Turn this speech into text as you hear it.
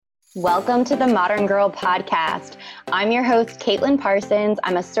Welcome to the Modern Girl Podcast. I'm your host, Caitlin Parsons.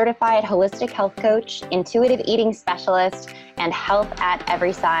 I'm a certified holistic health coach, intuitive eating specialist, and health at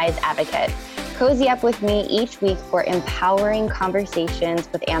every size advocate. Cozy up with me each week for empowering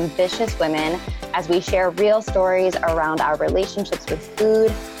conversations with ambitious women as we share real stories around our relationships with food,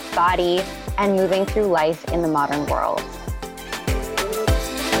 body, and moving through life in the modern world.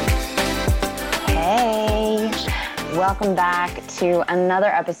 Hey, welcome back to another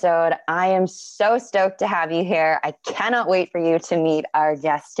episode. I am so stoked to have you here. I cannot wait for you to meet our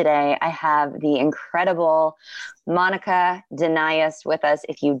guest today. I have the incredible Monica Denias with us.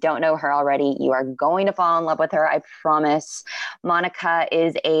 If you don't know her already, you are going to fall in love with her, I promise. Monica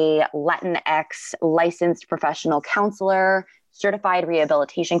is a Latinx licensed professional counselor, certified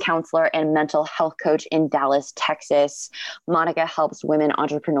rehabilitation counselor, and mental health coach in Dallas, Texas. Monica helps women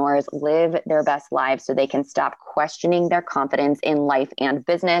entrepreneurs live their best lives so they can stop questioning their confidence in life and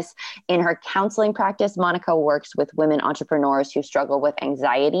business. In her counseling practice, Monica works with women entrepreneurs who struggle with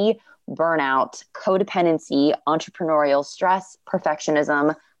anxiety, burnout, codependency, entrepreneurial stress,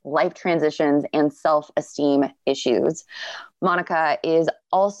 perfectionism, life transitions, and self-esteem issues. Monica is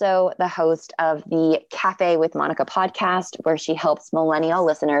also the host of the Cafe with Monica podcast, where she helps millennial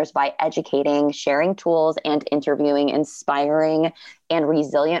listeners by educating, sharing tools, and interviewing inspiring and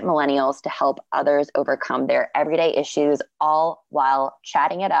resilient millennials to help others overcome their everyday issues, all while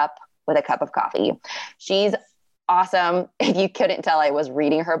chatting it up with a cup of coffee. She's awesome. If you couldn't tell, I was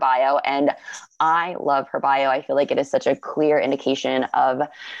reading her bio, and I love her bio. I feel like it is such a clear indication of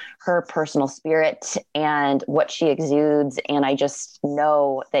her personal spirit and what she exudes. And I just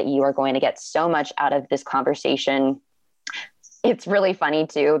know that you are going to get so much out of this conversation. It's really funny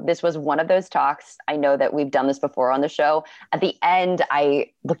too. This was one of those talks. I know that we've done this before on the show. At the end,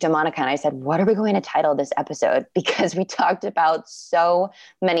 I looked at Monica and I said, what are we going to title this episode? Because we talked about so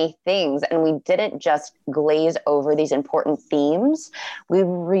many things and we didn't just glaze over these important themes. We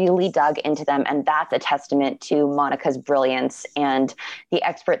really dug into them. And that's a testament to Monica's brilliance and the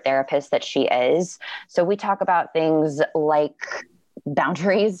expert therapist that she is. So we talk about things like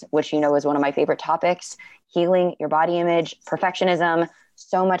boundaries, which you know is one of my favorite topics, healing your body image, perfectionism,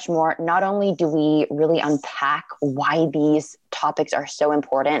 so much more. Not only do we really unpack why these topics are so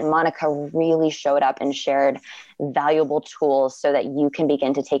important, Monica really showed up and shared valuable tools so that you can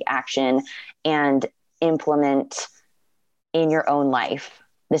begin to take action and implement in your own life.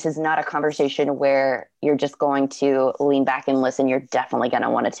 This is not a conversation where you're just going to lean back and listen. You're definitely going to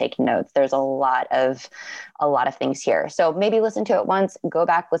want to take notes. There's a lot of things here. So maybe listen to it once, go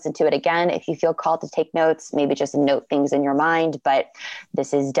back, listen to it again. If you feel called to take notes, maybe just note things in your mind. But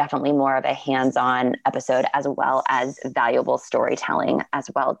this is definitely more of a hands-on episode, as well as valuable storytelling as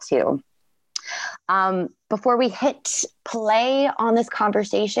well too. Before we hit play on this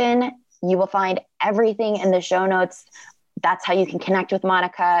conversation, you will find everything in the show notes. That's how you can connect with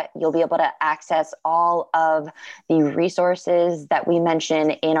Monica. You'll be able to access all of the resources that we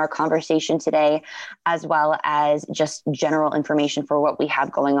mention in our conversation today, as well as just general information for what we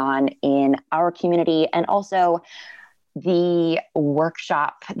have going on in our community, and also the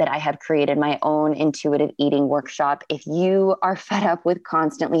workshop that I have created, my own intuitive eating workshop. If you are fed up with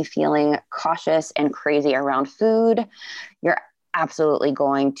constantly feeling cautious and crazy around food, you're absolutely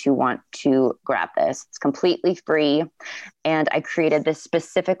going to want to grab this. It's completely free. And I created this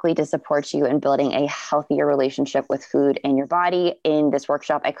specifically to support you in building a healthier relationship with food and your body. In this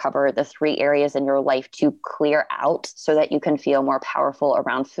workshop, I cover the 3 areas in your life to clear out so that you can feel more powerful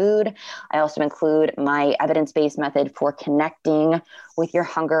around food. I also include my evidence-based method for connecting with your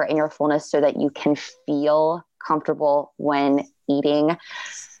hunger and your fullness so that you can feel comfortable when eating.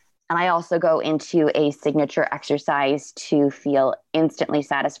 And I also go into a signature exercise to feel instantly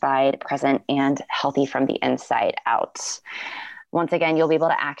satisfied, present, and healthy from the inside out. Once again, you'll be able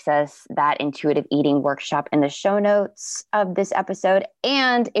to access that intuitive eating workshop in the show notes of this episode.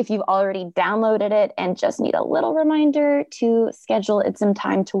 And if you've already downloaded it and just need a little reminder to schedule it some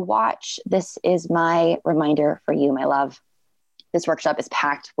time to watch, this is my reminder for you, my love. This workshop is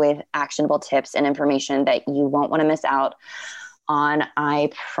packed with actionable tips and information that you won't want to miss out on, I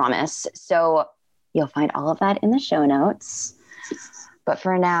promise. So you'll find all of that in the show notes. But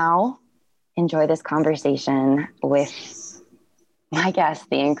for now, enjoy this conversation with my guest,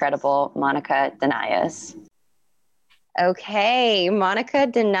 the incredible Monica Denias. Okay, Monica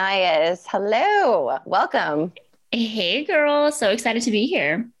Denias. Hello, welcome. Hey girl, so excited to be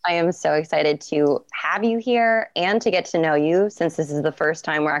here. I am so excited to have you here and to get to know you, since this is the first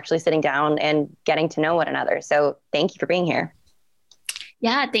time we're actually sitting down and getting to know one another. So thank you for being here.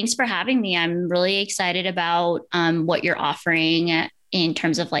 Yeah, thanks for having me. I'm really excited about what you're offering in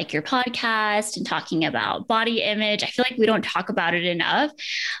terms of like your podcast and talking about body image. I feel like we don't talk about it enough.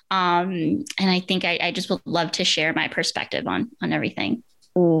 And I think I just would love to share my perspective on everything.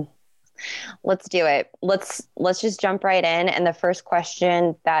 Mm. Let's do it. Let's just jump right in. And the first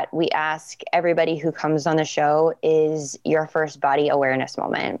question that we ask everybody who comes on the show is your first body awareness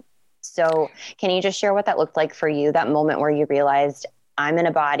moment. So can you just share what that looked like for you, that moment where you realized I'm in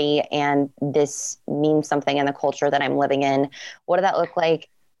a body and this means something in the culture that I'm living in? What did that look like?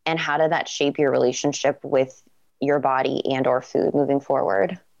 And how did that shape your relationship with your body and or food moving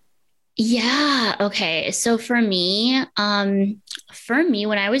forward? Yeah. Okay. So when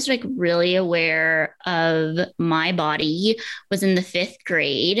I was like really aware of my body was in the fifth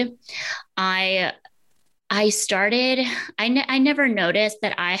grade. I I never noticed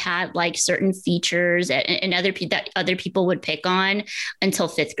that I had like certain features and that other people would pick on until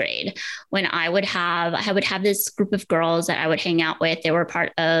fifth grade when I would have this group of girls that I would hang out with. They were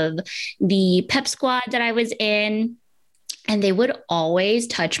part of the pep squad that I was in. And they would always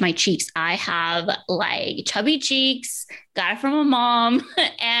touch my cheeks. I have like chubby cheeks, got it from a mom,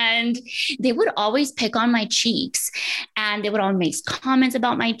 and they would always pick on my cheeks and they would always make comments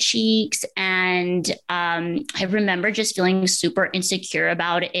about my cheeks. And I remember just feeling super insecure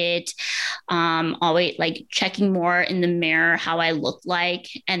about it. Always like checking more in the mirror how I looked like,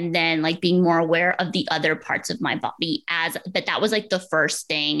 and then like being more aware of the other parts of my body but that was like the first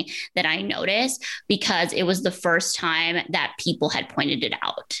thing that I noticed because it was the first time that people had pointed it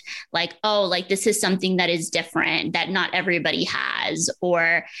out. Like, oh, like this is something that is different that not everybody has.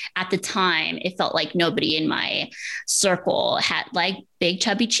 Or at the time, it felt like nobody in my circle had like big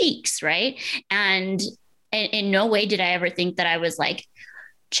chubby cheeks, right? And in no way did I ever think that I was like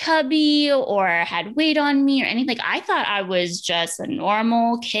chubby or had weight on me or anything. Like I thought I was just a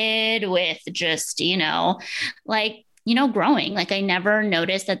normal kid with just, growing. Like I never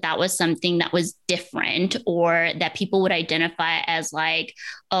noticed that that was something that was different or that people would identify as like,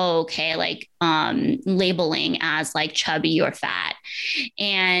 oh, okay, like labeling as like chubby or fat.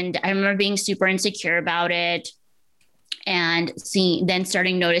 And I remember being super insecure about it. And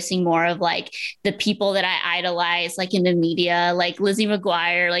starting noticing more of like the people that I idolize, like in the media, like Lizzie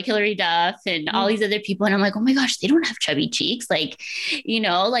McGuire, like Hilary Duff and all these other people. And I'm like, oh my gosh, they don't have chubby cheeks. Like,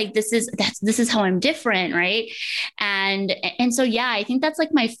 like this is how I'm different. Right. And so, yeah, I think that's like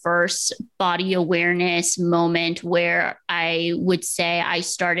my first body awareness moment where I would say I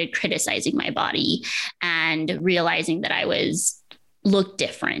started criticizing my body and realizing that I look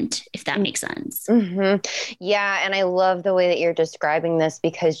different, if that makes sense. Mm-hmm. Yeah. And I love the way that you're describing this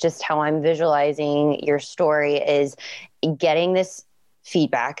because just how I'm visualizing your story is getting this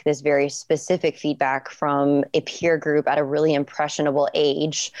feedback, this very specific feedback from a peer group at a really impressionable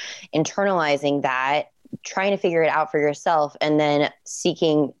age, internalizing that, trying to figure it out for yourself, and then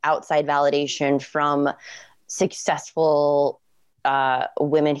seeking outside validation from successful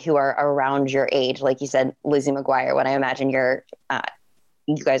women who are around your age. Like you said, Lizzie McGuire, when I imagine you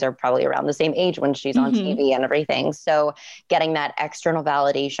guys are probably around the same age when she's on TV and everything. So getting that external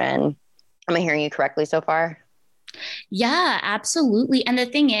validation. Am I hearing you correctly so far? Yeah, absolutely. And the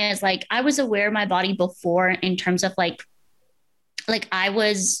thing is, like, I was aware of my body before in terms of like I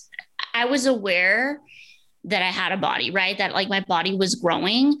was aware that I had a body, right? That like my body was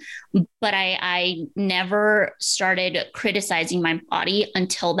growing, but I never started criticizing my body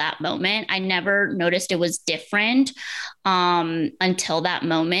until that moment. I never noticed it was different until that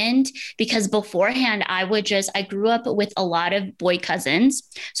moment, because beforehand I grew up with a lot of boy cousins.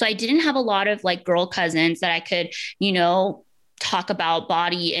 So I didn't have a lot of like girl cousins that I could, talk about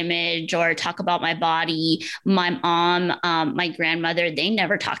body image or talk about my body. My mom, my grandmother, they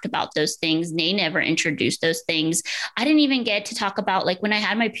never talked about those things. They never introduced those things. I didn't even get to talk about like when I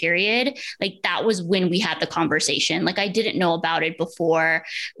had my period, like that was when we had the conversation. Like I didn't know about it before.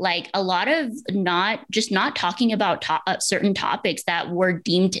 Like a lot of not talking about certain topics that were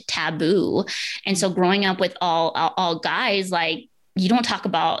deemed taboo. And so growing up with all guys, like they don't talk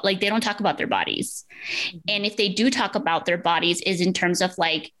about their bodies. And if they do talk about their bodies is in terms of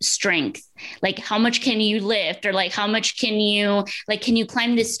like strength, like how much can you lift, or like how much can you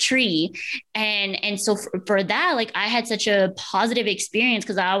climb this tree? And so for that, like I had such a positive experience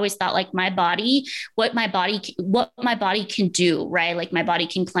because I always thought like what my body can do, right? Like my body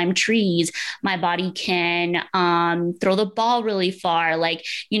can climb trees, my body can throw the ball really far. Like,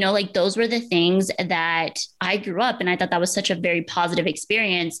 like those were the things that I grew up, and I thought that was such a very positive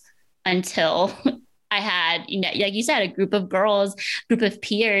experience until I had, like you said, a group of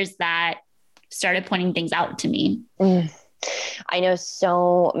peers that started pointing things out to me. I know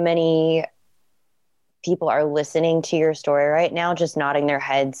so many people are listening to your story right now, just nodding their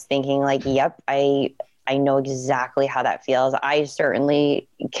heads, thinking like, yep, I know exactly how that feels. I certainly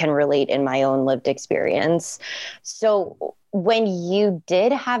can relate in my own lived experience. So when you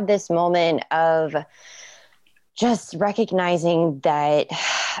did have this moment of just recognizing that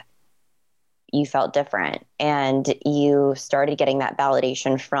you felt different and you started getting that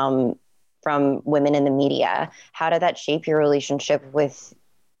validation from women in the media, how did that shape your relationship with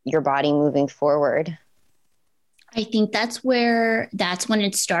your body moving forward? I think that's when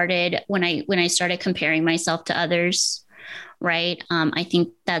it started, when I started comparing myself to others. Right. I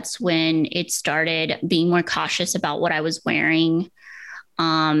think that's when it started being more cautious about what I was wearing.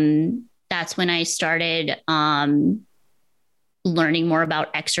 That's when I started learning more about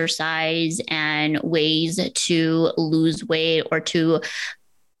exercise and ways to lose weight or to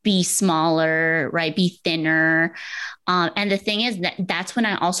be smaller, right? Be thinner. And the thing is that's when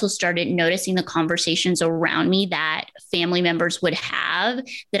I also started noticing the conversations around me that family members would have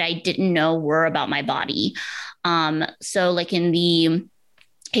that I didn't know were about my body. So like in the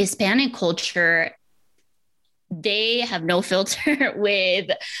Hispanic culture, they have no filter with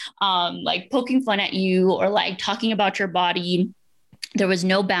like poking fun at you or like talking about your body. There was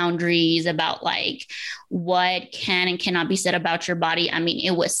no boundaries about like what can and cannot be said about your body. I mean,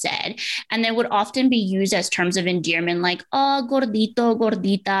 it was said, and they would often be used as terms of endearment, like, oh, gordito,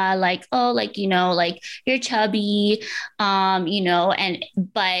 gordita, like, oh, like, like you're chubby,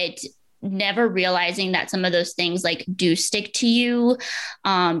 but never realizing that some of those things like do stick to you,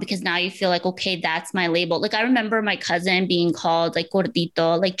 because now you feel like, okay, that's my label. Like I remember my cousin being called like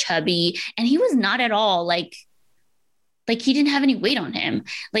gordito, like chubby, and he was not at all like he didn't have any weight on him.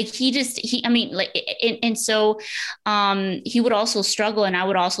 Like so he would also struggle, and I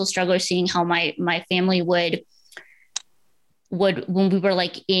would also struggle seeing how my family would when we were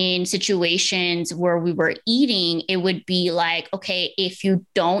like in situations where we were eating, it would be like, okay, if you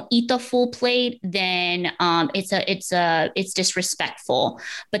don't eat the full plate, then it's disrespectful.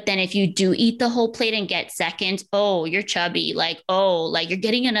 But then if you do eat the whole plate and get seconds, oh, you're chubby. Like, oh, like you're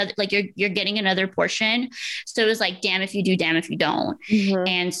getting another, like you're getting another portion. So it was like, damn if you do, damn if you don't. Mm-hmm.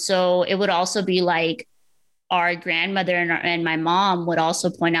 And so it would also be like, our grandmother and my mom would also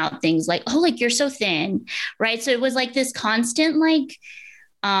point out things like, oh, like you're so thin. Right. So it was like this constant, like,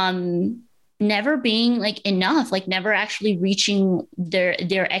 never being like enough, like never actually reaching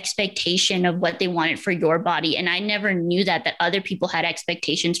their expectation of what they wanted for your body. And I never knew that other people had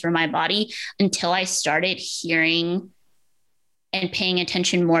expectations for my body until I started hearing and paying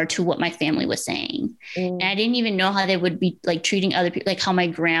attention more to what my family was saying. And I didn't even know how they would be like treating other people, like how my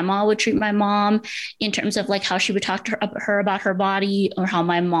grandma would treat my mom in terms of like how she would talk to her about her body, or how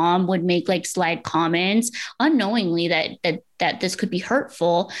my mom would make like slight comments unknowingly that this could be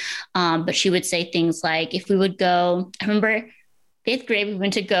hurtful. But she would say things like, if we would go, I remember 5th grade, we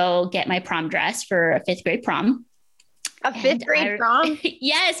went to go get my prom dress for a 5th grade prom. A 5th grade prom?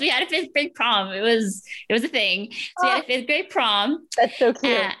 Yes, we had a 5th grade prom. It was a thing. So we had a 5th grade prom. That's so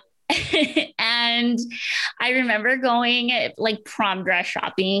cute. And I remember going like prom dress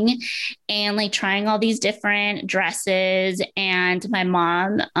shopping and like trying all these different dresses. And my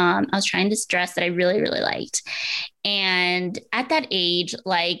mom, I was trying this dress that I really, really liked. And at that age,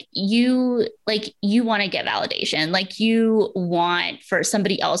 like you want to get validation, like you want for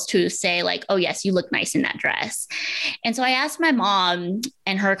somebody else to say like, oh yes, you look nice in that dress. And so I asked my mom,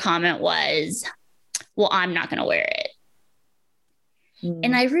 and her comment was, well, I'm not going to wear it.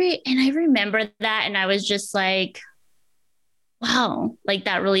 And I remember that, and I was just like, wow, like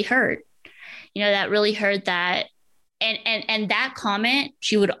that really hurt. That really hurt that. And that comment,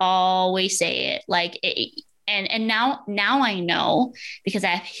 she would always say it like, and now I know, because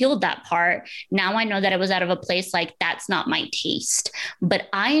I've healed that part. Now I know that it was out of a place like, that's not my taste. But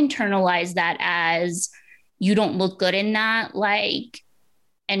I internalized that as, you don't look good in that, like,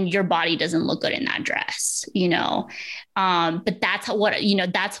 and your body doesn't look good in that dress, but that's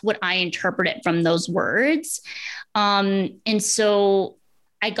what I interpreted from those words. And so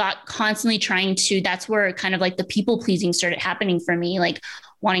I got constantly that's where kind of like the people pleasing started happening for me, like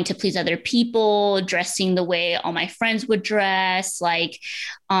wanting to please other people, dressing the way all my friends would dress. Like,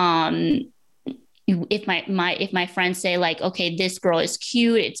 if my friends say like, okay, this girl is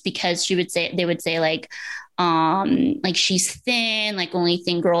cute, it's because they would say like she's thin, like only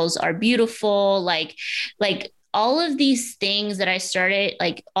thin girls are beautiful. Like all of these things that I started,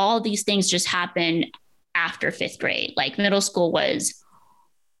 like all these things just happened after 5th grade. Like middle school was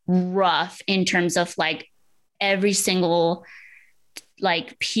rough in terms of like every single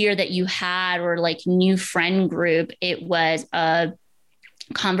like peer that you had, or like new friend group. It was a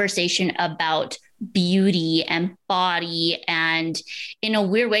conversation about beauty and body. And in a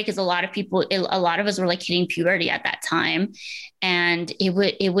weird way, because a lot of us were like hitting puberty at that time. And it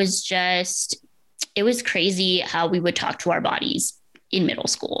was crazy how we would talk to our bodies in middle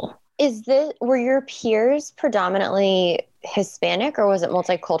school. Were your peers predominantly Hispanic or was it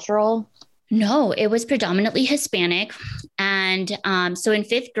multicultural? No, it was predominantly Hispanic. And so in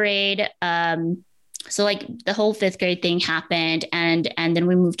fifth grade, so like the whole fifth grade thing happened, and then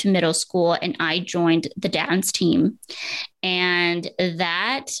we moved to middle school and I joined the dance team. And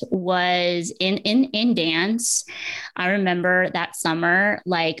that was in dance. I remember that summer,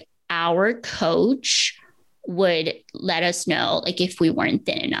 like our coach would let us know like if we weren't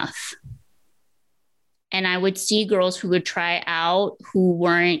thin enough. And I would see girls who would try out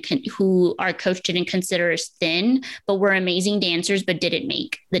who our coach didn't consider as thin, but were amazing dancers, but didn't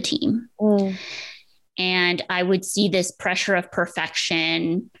make the team. Mm. And I would see this pressure of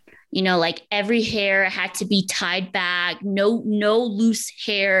perfection, like every hair had to be tied back, no loose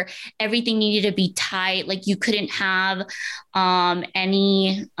hair, everything needed to be tight. Like you couldn't have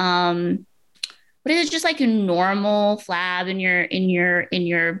any, what is it? Just like a normal flab in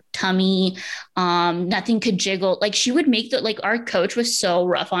your tummy. Nothing could jiggle. Like she would make like our coach was so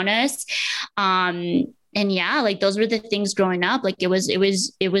rough on us. And yeah, like those were the things growing up. Like it was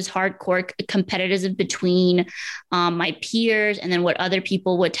hardcore competitive between my peers, and then what other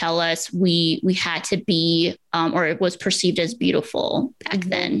people would tell us we had to be, or it was perceived as beautiful back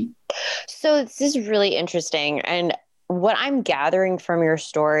then. So this is really interesting. And what I'm gathering from your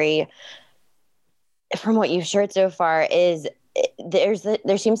story, from what you've shared so far, is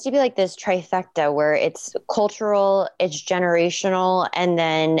there seems to be like this trifecta where it's cultural, it's generational, and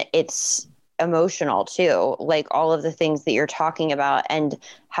then it's emotional too, like all of the things that you're talking about, and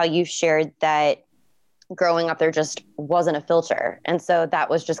how you've shared that growing up there just wasn't a filter, and so that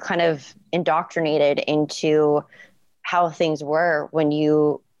was just kind of indoctrinated into how things were when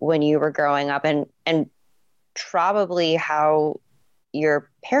you were growing up, and probably how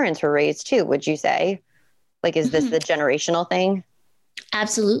your parents were raised too, would you say? Like, is this the generational thing?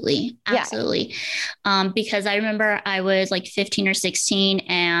 Absolutely. Because I remember I was like 15 or 16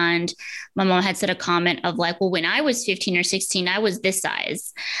 and my mom had said a comment of like, well, when I was 15 or 16, I was this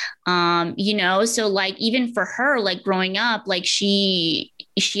size, so like, even for her, like growing up, like she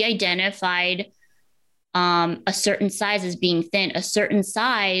identified a certain size as being thin, a certain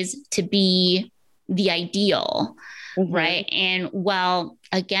size to be the ideal. Mm-hmm. Right. And well,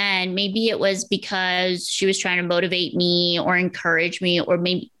 again, maybe it was because she was trying to motivate me or encourage me, or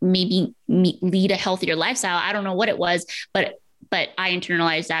maybe lead a healthier lifestyle. I don't know what it was, but I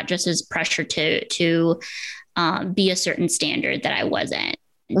internalized that just as pressure to be a certain standard that I wasn't.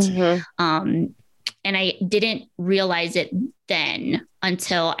 Mm-hmm. And I didn't realize it then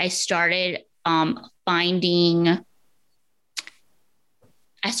until I started finding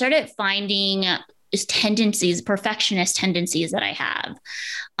perfectionist tendencies that I have.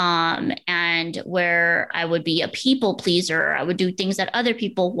 And where I would be a people pleaser, I would do things that other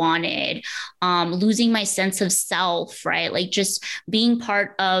people wanted, losing my sense of self, right? Like just being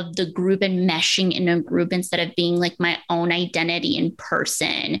part of the group and meshing in a group instead of being like my own identity in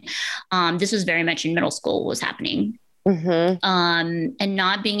person. This was very much in middle school was happening. Mm-hmm. And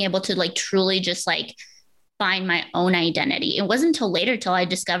not being able to like truly just like find my own identity. It wasn't until later till I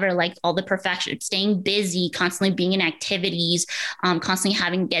discovered like all the perfection, staying busy, constantly being in activities,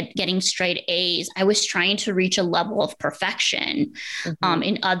 constantly getting straight A's. I was trying to reach a level of perfection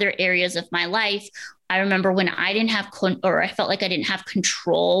in other areas of my life. I remember when I didn't have, or I felt like I didn't have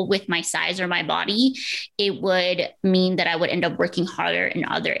control with my size or my body, it would mean that I would end up working harder in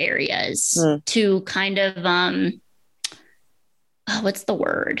other areas to kind of, what's the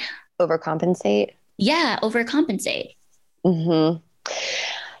word? Overcompensate. Yeah, overcompensate. Mm-hmm.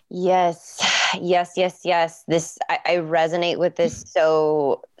 Yes. This I resonate with this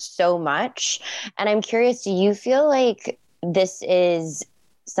so much. And I'm curious, do you feel like this is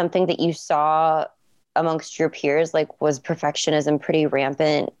something that you saw amongst your peers? Like, was perfectionism pretty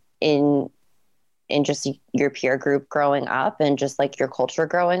rampant in just your peer group growing up and just like your culture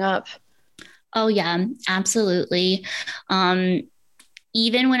growing up? Oh yeah, absolutely.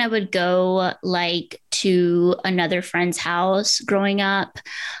 Even when I would go like to another friend's house growing up,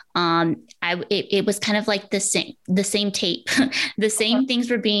 it was kind of like the same tape. The same things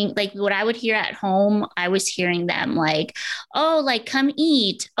were being like what I would hear at home. I was hearing them like, oh, like come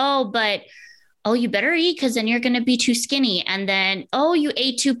eat. Oh, but oh, you better eat because then you're going to be too skinny. And then, oh, you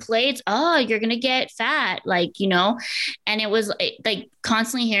ate 2 plates. Oh, you're going to get fat. Like, and it was like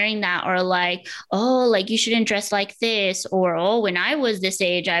constantly hearing that, or like, oh, like you shouldn't dress like this, or, oh, when I was this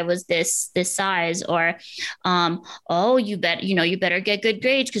age, I was this size, or, oh, you better get good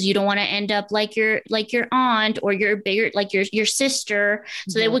grades because you don't want to end up like your aunt or your bigger, like your sister.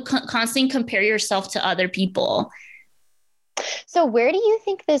 So they would constantly compare yourself to other people. So where do you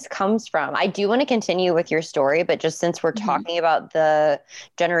think this comes from? I do want to continue with your story, but just since we're talking about the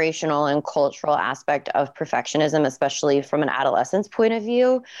generational and cultural aspect of perfectionism, especially from an adolescent's point of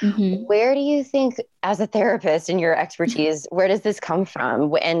view, where do you think, as a therapist in your expertise, where does this come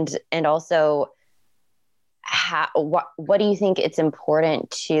from? And also, what do you think it's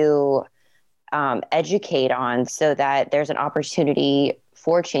important to educate on so that there's an opportunity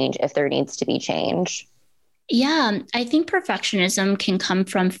for change if there needs to be change? Yeah, I think perfectionism can come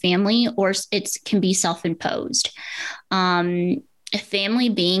from family, or it can be self-imposed. Family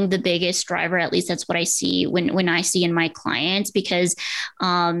being the biggest driver, at least that's what I see when I see in my clients, because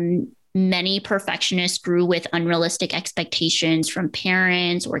many perfectionists grew with unrealistic expectations from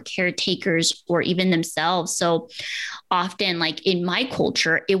parents or caretakers or even themselves. So often, like in my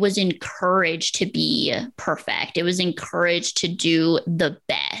culture, it was encouraged to be perfect. It was encouraged to do the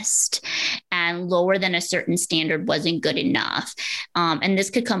best, and lower than a certain standard wasn't good enough. And this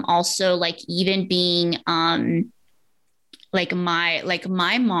could come also like even being like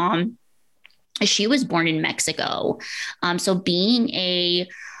my mom, she was born in Mexico. So being a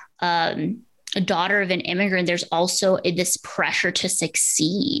daughter of an immigrant, there's also this pressure to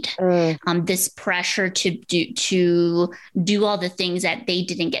succeed, this pressure to do all the things that they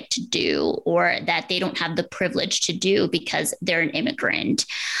didn't get to do, or that they don't have the privilege to do because they're an immigrant.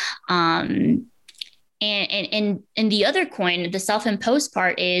 And the other coin, the self-imposed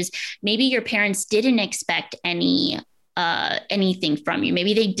part, is maybe your parents didn't expect anything from you.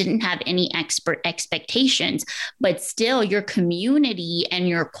 Maybe they didn't have any expectations, but still your community and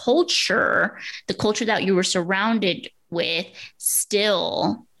your culture, the culture that you were surrounded with,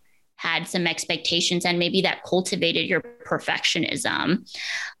 still had some expectations, and maybe that cultivated your perfectionism.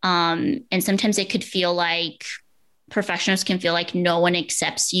 And sometimes it could feel like perfectionists can feel like no one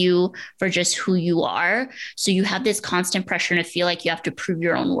accepts you for just who you are. So you have this constant pressure to feel like you have to prove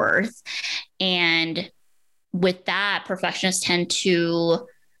your own worth. And with that, perfectionists tend to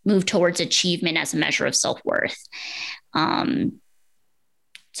move towards achievement as a measure of self-worth.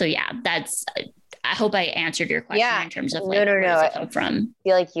 So yeah, I hope I answered your question in terms of like, no. Where does it come from? I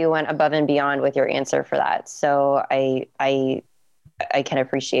feel like you went above and beyond with your answer for that. So I can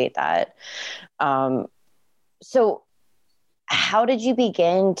appreciate that. So how did you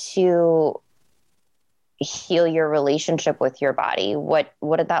begin to heal your relationship with your body? What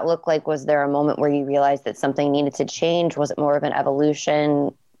did that look like? Was there a moment where you realized that something needed to change? Was it more of an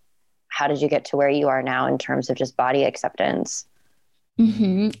evolution? How did you get to where you are now in terms of just body acceptance?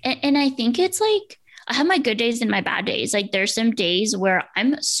 And I think it's like, I have my good days and my bad days. Like there's some days where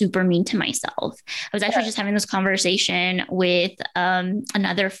I'm super mean to myself. I was actually just having this conversation with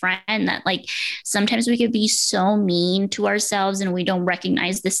another friend that like sometimes we could be so mean to ourselves and we don't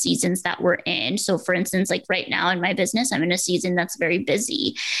recognize the seasons that we're in. So for instance, like right now in my business, I'm in a season that's very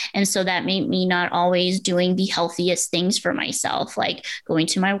busy. And so that made me not always doing the healthiest things for myself, like going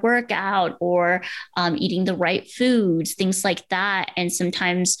to my workout or eating the right foods, things like that. And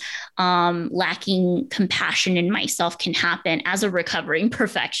sometimes lacking compassion in myself can happen as a recovering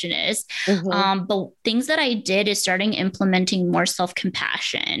perfectionist. But things that I did is starting implementing more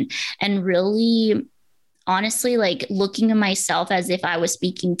self-compassion and really honestly like looking at myself as if I was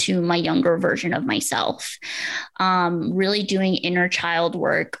speaking to my younger version of myself. Really doing inner child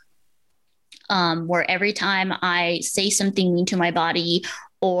work, where every time I say something mean to my body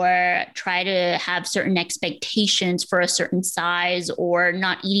or try to have certain expectations for a certain size or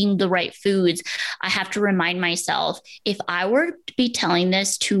not eating the right foods, I have to remind myself, if I were to be telling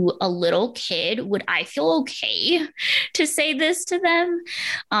this to a little kid, would I feel okay to say this to them?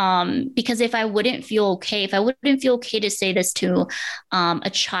 Because if I wouldn't feel okay to say this to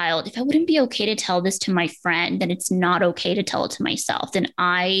a child, if I wouldn't be okay to tell this to my friend, then it's not okay to tell it to myself. Then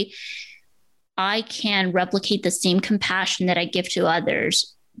I can replicate the same compassion that I give to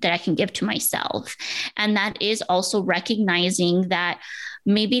others that I can give to myself. And that is also recognizing that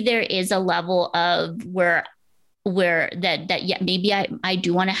maybe there is a level of where maybe I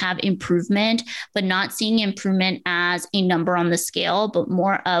do want to have improvement, but not seeing improvement as a number on the scale, but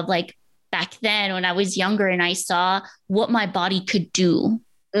more of like back then when I was younger and I saw what my body could do.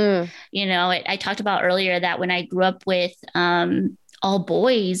 I talked about earlier that when I grew up with all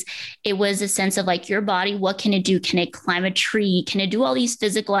boys, it was a sense of like, your body, what can it do? Can it climb a tree? Can it do all these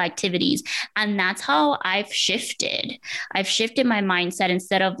physical activities? And that's how I've shifted. I've shifted my mindset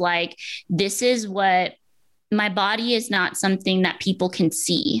instead of like, this is what my body is, not something that people can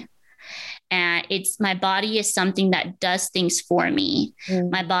see. And it's, my body is something that does things for me.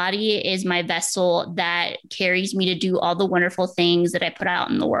 My body is my vessel that carries me to do all the wonderful things that I put out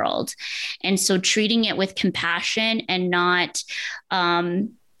in the world. And so treating it with compassion and not, and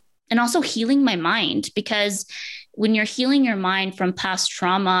also healing my mind, because when you're healing your mind from past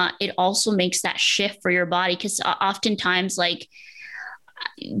trauma, it also makes that shift for your body. Because oftentimes, like,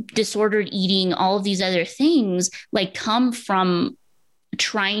 disordered eating, all of these other things like come from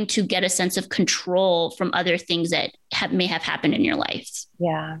trying to get a sense of control from other things that may have happened in your life.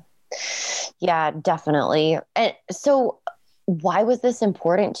 Yeah. Yeah, definitely. And so why was this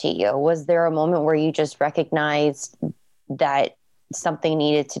important to you? Was there a moment where you just recognized that something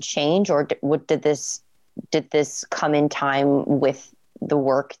needed to change, or did this come in time with the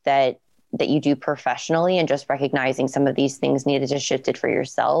work that you do professionally and just recognizing some of these things needed to shift it for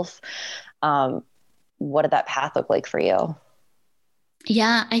yourself? What did that path look like for you?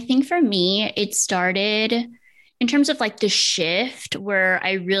 Yeah, I think for me, it started in terms of like the shift where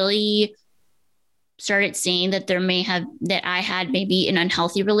I really started seeing that I had maybe an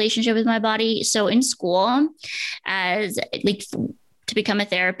unhealthy relationship with my body. So in school, as like, to become a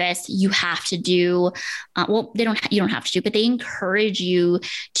therapist, you have to do, you don't have to do, but they encourage you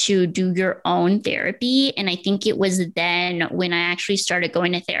to do your own therapy. And I think it was then when I actually started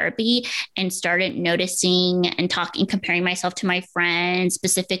going to therapy and started noticing and talking, comparing myself to my friends,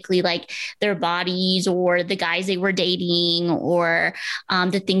 specifically like their bodies or the guys they were dating or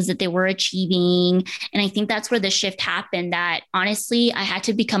the things that they were achieving. And I think that's where the shift happened, that honestly, I had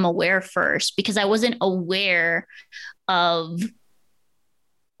to become aware first, because I wasn't aware of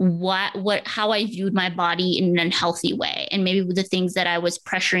how I viewed my body in an unhealthy way. And maybe the things that I was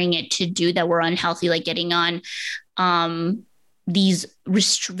pressuring it to do that were unhealthy, like getting on these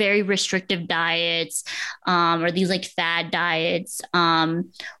very restrictive diets, or these like fad diets,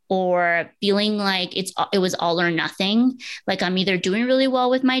 or feeling like it was all or nothing. Like I'm either doing really well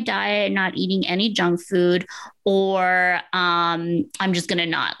with my diet, not eating any junk food, or I'm just going to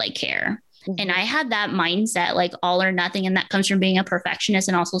not like care. And I had that mindset, like all or nothing. And that comes from being a perfectionist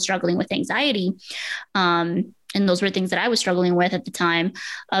and also struggling with anxiety. And those were things that I was struggling with at the time,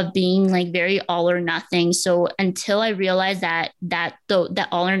 of being like very all or nothing. So until I realized that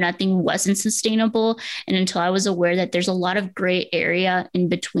all or nothing wasn't sustainable, and until I was aware that there's a lot of gray area in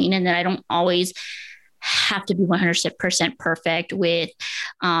between, and that I don't always have to be 100% perfect with,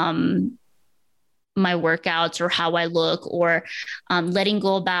 my workouts or how I look, or letting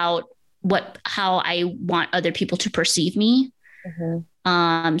go about how I want other people to perceive me.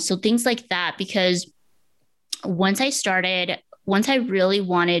 So things like that, because once I really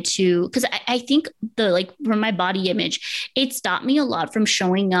wanted to, because I think from my body image, it stopped me a lot from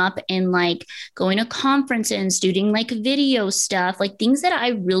showing up and like going to conferences, doing like video stuff, like things that I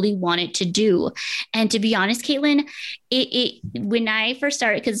really wanted to do. And to be honest, Caitlin, when I first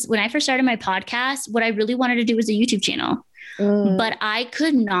started my podcast, what I really wanted to do was a YouTube channel. But I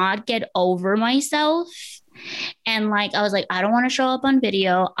could not get over myself. And like, I was like, I don't want to show up on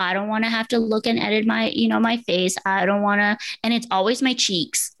video. I don't want to have to look and edit my face. I don't want to, and it's always my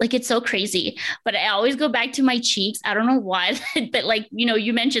cheeks. Like, it's so crazy, but I always go back to my cheeks. I don't know why, but like,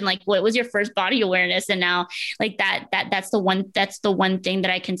 you mentioned like, what was your first body awareness? And now like that's the one thing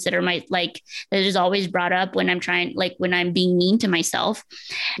that I consider that is always brought up when when I'm being mean to myself.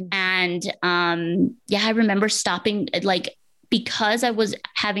 And, I remember stopping, like, because I was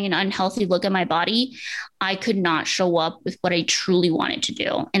having an unhealthy look at my body, I could not show up with what I truly wanted to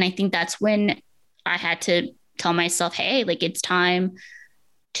do. And I think that's when I had to tell myself, hey, like, it's time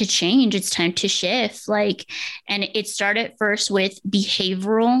to change. It's time to shift. Like, and it started first with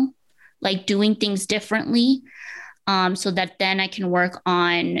behavioral, like doing things differently. So that then I can work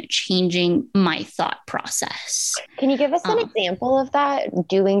on changing my thought process. Can you give us an example of that?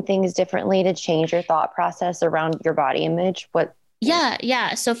 Doing things differently to change your thought process around your body image?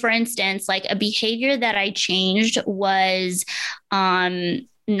 Yeah. So for instance, like a behavior that I changed was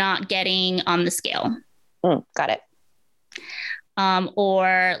not getting on the scale. Got it.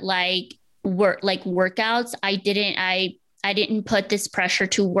 Or like workouts. I didn't put this pressure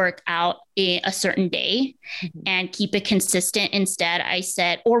to work out a certain day and keep it consistent. Instead, I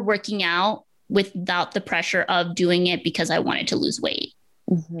said, or working out without the pressure of doing it because I wanted to lose weight.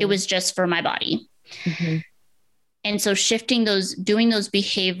 It was just for my body. And so doing those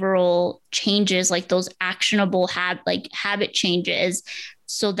behavioral changes, like those actionable habit changes,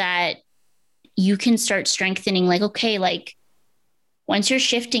 so that you can start strengthening, like, okay, like once you're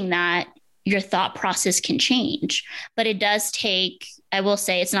shifting that, your thought process can change. But it does take, I will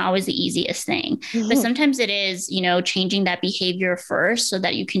say, it's not always the easiest thing, but sometimes it is, changing that behavior first so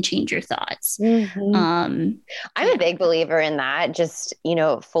that you can change your thoughts. I'm a big believer in that, just,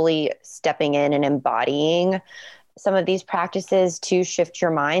 fully stepping in and embodying some of these practices to shift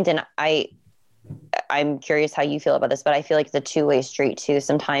your mind. And I'm curious how you feel about this, but I feel like it's a two-way street too.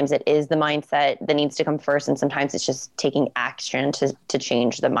 Sometimes it is the mindset that needs to come first, and sometimes it's just taking action to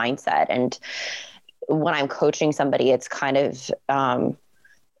change the mindset. And when I'm coaching somebody, it's kind of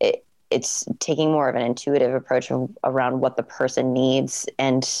it's taking more of an intuitive approach around what the person needs,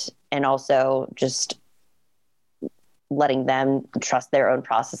 and also just letting them trust their own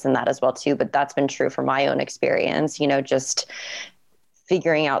process in that as well too. But that's been true for my own experience, just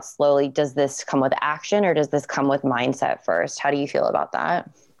figuring out slowly, does this come with action or does this come with mindset first? How do you feel about that?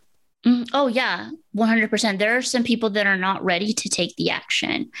 Oh yeah, 100%. There are some people that are not ready to take the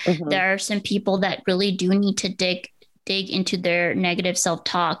action. There are some people that really do need to dig into their negative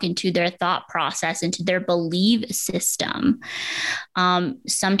self-talk, into their thought process, into their belief system.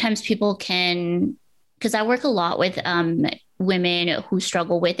 Sometimes people can, because I work a lot with women who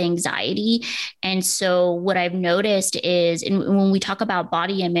struggle with anxiety. And so what I've noticed is, when we talk about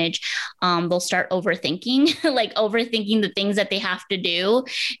body image, they'll start overthinking, like overthinking the things that they have to do.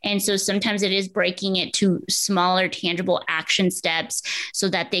 And so sometimes it is breaking it to smaller, tangible action steps so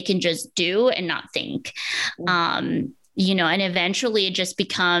that they can just do and not think. And eventually it just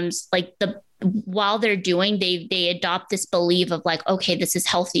becomes like while they're doing, they adopt this belief of like, okay, this is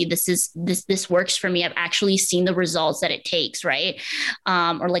healthy. This works for me. I've actually seen the results that it takes. Right.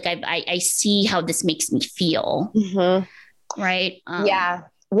 Or like, I see how this makes me feel. Right. Yeah.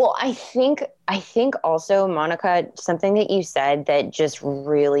 Well, I think also, Monica, something that you said that just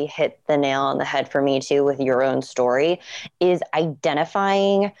really hit the nail on the head for me too, with your own story, is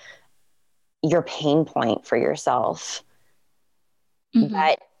identifying your pain point for yourself.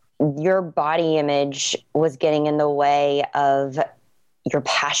 That your body image was getting in the way of your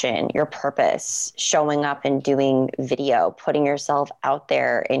passion, your purpose, showing up and doing video, putting yourself out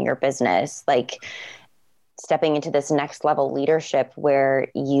there in your business, like stepping into this next level leadership where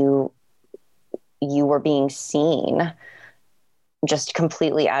you were being seen just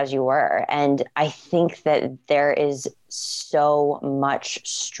completely as you were. And I think that there is so much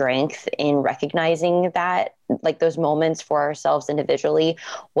strength in recognizing that, like those moments for ourselves individually.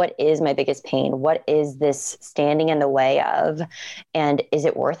 What is my biggest pain? What is this standing in the way of? And is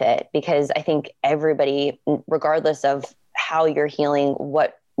it worth it? Because I think everybody, regardless of how you're healing,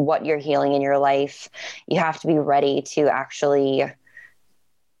 what you're healing in your life, you have to be ready to actually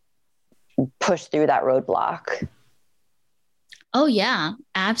push through that roadblock. Oh yeah,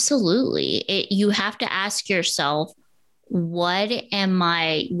 absolutely. You have to ask yourself, what am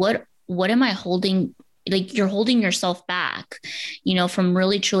I holding? Like, you're holding yourself back, from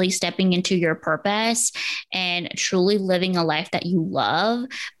really truly stepping into your purpose and truly living a life that you love.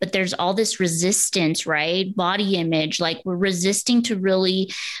 But there's all this resistance, right? Body image, like we're resisting to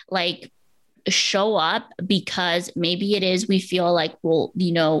really like show up, because maybe it is, we feel like, well,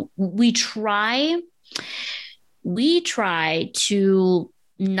 we try to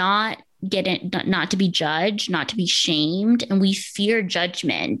not get it, not to be judged, not to be shamed. And we fear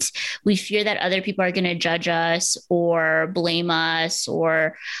judgment. We fear that other people are going to judge us or blame us,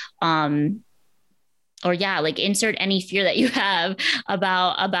 or like insert any fear that you have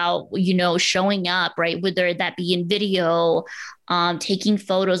about, showing up, right? Whether that be in video, taking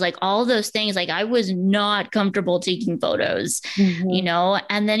photos, like all those things. Like I was not comfortable taking photos,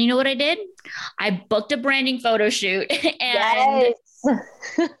 and then what I did? I booked a branding photo shoot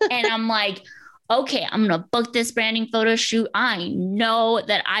and I'm like, okay, I'm going to book this branding photo shoot. I know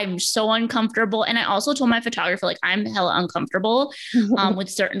that I'm so uncomfortable. And I also told my photographer, like, I'm hella uncomfortable with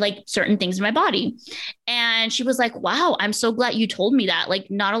certain things in my body. And she was like, wow, I'm so glad you told me that. Like,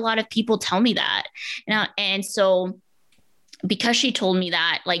 not a lot of people tell me that. And so because she told me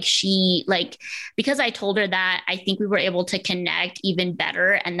that, because I told her that, I think we were able to connect even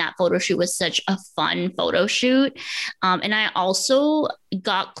better. And that photo shoot was such a fun photo shoot. And I also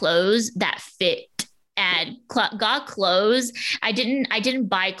got clothes that fit and got clothes. I didn't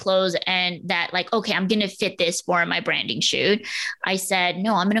buy clothes and that like, okay, I'm going to fit this for my branding shoot. I said,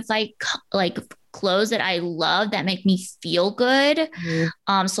 no, I'm going to find like clothes that I love that make me feel good.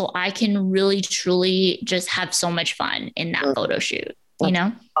 So I can really, truly just have so much fun in that photo shoot. you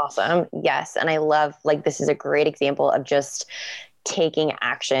know? Awesome. Yes. And I love, like, this is a great example of just taking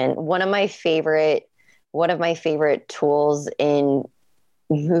action. One of my favorite tools in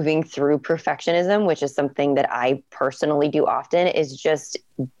moving through perfectionism, which is something that I personally do often, is just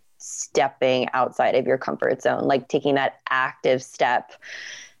stepping outside of your comfort zone, like taking that active step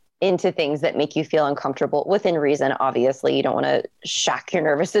into things that make you feel uncomfortable within reason. Obviously, you don't want to shock your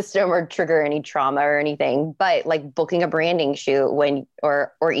nervous system or trigger any trauma or anything, but like booking a branding shoot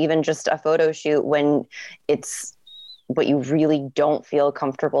or even just a photo shoot when it's what you really don't feel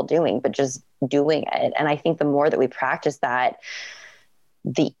comfortable doing, but just doing it. And I think the more that we practice that,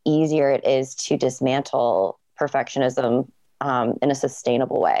 the easier it is to dismantle perfectionism in a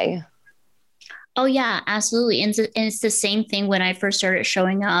sustainable way. Oh yeah, absolutely. And it's the same thing when I first started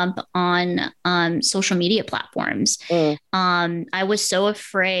showing up on social media platforms. I was so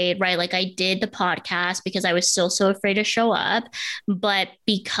afraid, right? Like I did the podcast because I was still so afraid to show up. But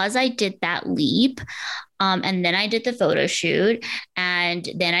because I did that leap, and then I did the photo shoot, and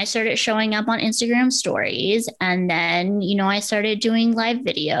then I started showing up on Instagram stories. And then, I started doing live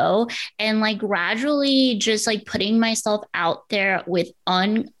video and like gradually just like putting myself out there with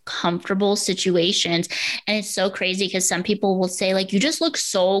uncomfortable situations. And it's so crazy because some people will say, like, you just look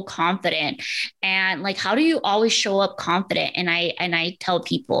so confident. And like, how do you always show up confident? And I tell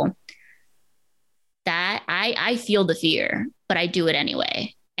people that I feel the fear, but I do it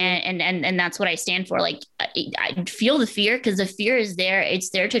anyway. And that's what I stand for. Like I feel the fear because the fear is there.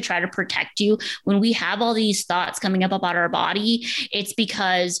 It's there to try to protect you. When we have all these thoughts coming up about our body, it's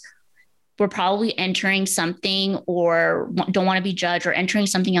because we're probably entering something or don't want to be judged or entering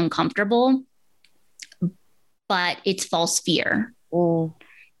something uncomfortable, but it's false fear.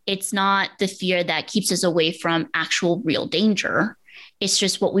 It's not the fear that keeps us away from actual real danger. It's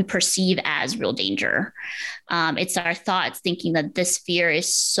just what we perceive as real danger. It's our thoughts thinking that this fear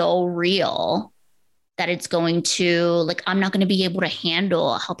is so real that it's going to, like, I'm not going to be able to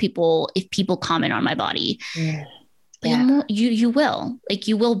handle if people comment on my body. Yeah. You will, like,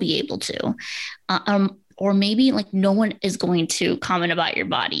 you will be able to. Or maybe like no one is going to comment about your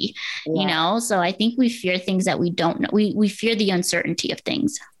body, So I think we fear things that we don't know. We fear the uncertainty of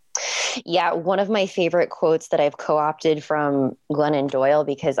things. Yeah, one of my favorite quotes that I've co-opted from Glennon Doyle,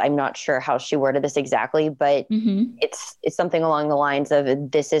 because I'm not sure how she worded this exactly, but it's something along the lines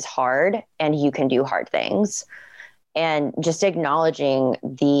of, this is hard and you can do hard things. And just acknowledging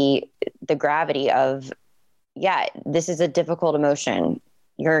the gravity of, yeah, this is a difficult emotion.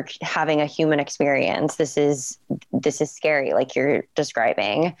 You're having a human experience. This is scary, like you're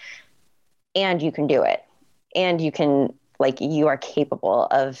describing, and you can do it. And you can, like, you are capable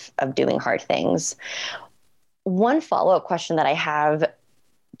of doing hard things. One follow-up question that I have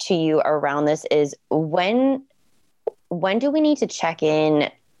to you around this is, when do we need to check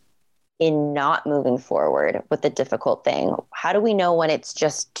in not moving forward with the difficult thing? How do we know when it's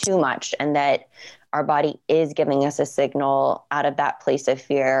just too much and that our body is giving us a signal out of that place of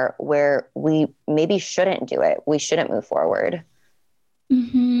fear where we maybe shouldn't do it? We shouldn't move forward.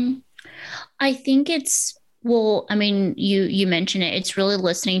 I think well, I mean, you mentioned it. It's really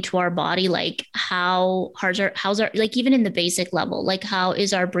listening to our body, like how's our, like even in the basic level, like how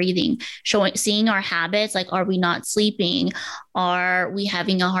is our breathing, seeing our habits, like are we not sleeping? Are we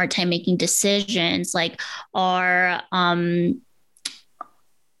having a hard time making decisions? Like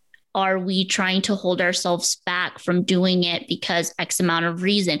are we trying to hold ourselves back from doing it because X amount of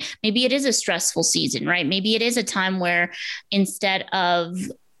reason? Maybe it is a stressful season, right? Maybe it is a time where instead of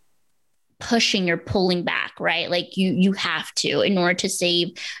pushing, you're pulling back, right? Like you have to, in order to save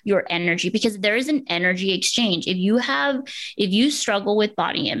your energy, because there is an energy exchange. If you struggle with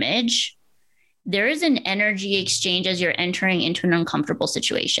body image, there is an energy exchange as you're entering into an uncomfortable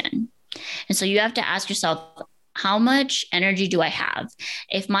situation. And so you have to ask yourself, how much energy do I have?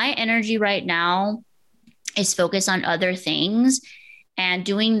 If my energy right now is focused on other things and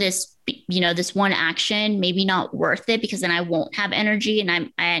doing this, this one action, maybe not worth it, because then I won't have energy, and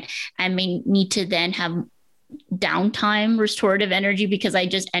I may need to then have downtime, restorative energy, because I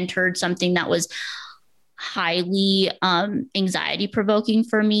just entered something that was highly anxiety provoking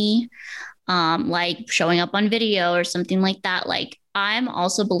for me, like showing up on video or something like that. Like I'm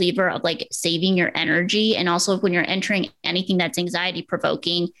also a believer of like saving your energy, and also when you're entering anything that's anxiety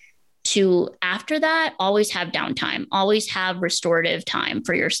provoking, to after that always have downtime, always have restorative time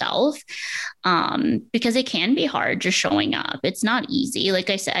for yourself, because it can be hard just showing up. It's not easy. Like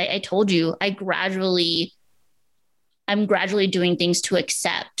I said, I told you, I'm gradually doing things to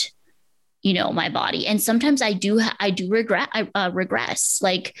accept, my body. And sometimes I do regress.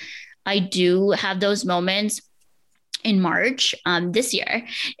 Like I do have those moments in March this year.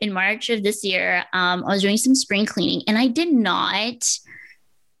 In March of this year, I was doing some spring cleaning, and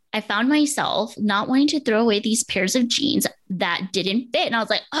I found myself not wanting to throw away these pairs of jeans that didn't fit. And I was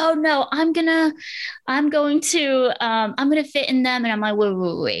like, oh no, I'm going to fit in them. And I'm like,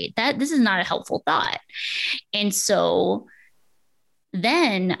 wait, this is not a helpful thought. And so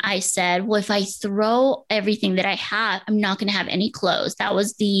then I said, well, if I throw everything that I have, I'm not going to have any clothes. That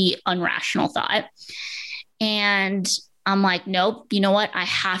was the unrational thought. And I'm like, nope, you know what? I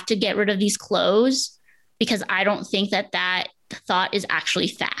have to get rid of these clothes because I don't think that thought is actually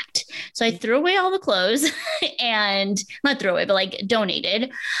fact. So I threw away all the clothes and not throw away, but like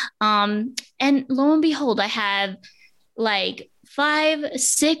donated. And lo and behold, I have like 5,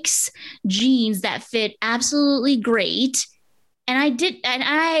 6 jeans that fit absolutely great. And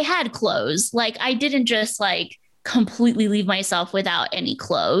I had clothes. Like I didn't just like completely leave myself without any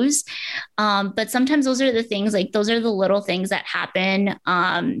clothes. But sometimes those are the things, like those are the little things that happen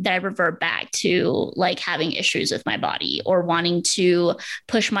that I revert back to, like having issues with my body or wanting to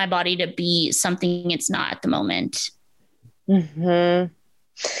push my body to be something it's not at the moment. Mm-hmm.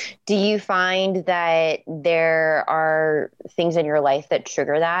 Do you find that there are things in your life that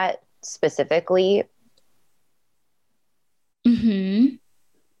trigger that specifically? Mm-hmm.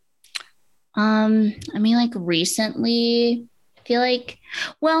 I mean, like recently, I feel like,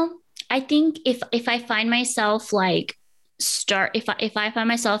 well, I think if I find myself like if I find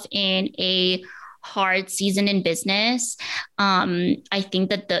myself in a hard season in business, I think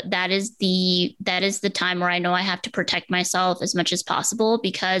that that is the time where I know I have to protect myself as much as possible,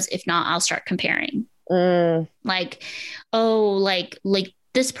 because if not, I'll start comparing. Like, oh, like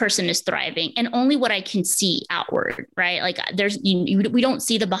this person is thriving, and only what I can see outward, right? Like we don't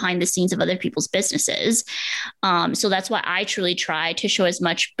see the behind the scenes of other people's businesses. So that's why I truly try to show as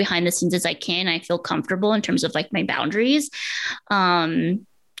much behind the scenes as I can. I feel comfortable in terms of like my boundaries. But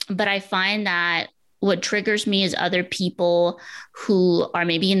I find that what triggers me is other people who are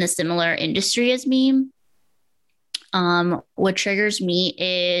maybe in the similar industry as me. What triggers me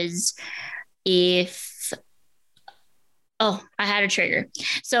is if Oh, I had a trigger.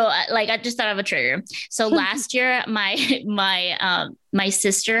 So like, I just thought of a trigger. So last year, my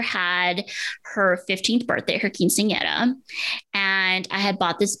sister had her 15th birthday, her quinceañera, and I had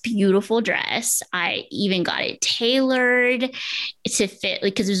bought this beautiful dress. I even got it tailored to fit,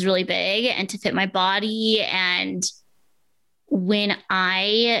 like, because it was really big and to fit my body. And when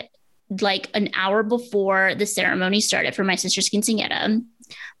like an hour before the ceremony started for my sister's quinceañera,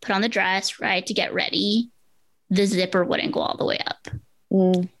 put on the dress, right, to get ready, the zipper wouldn't go all the way up.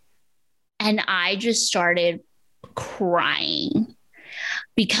 And I just started crying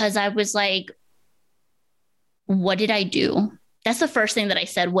because I was like, what did I do? That's the first thing that I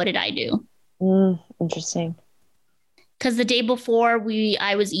said. What did I do? Interesting. Because the day before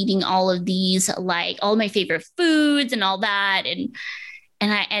I was eating all of these, like all my favorite foods and all that. And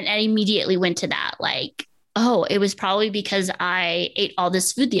I immediately went to that, like, oh, it was probably because I ate all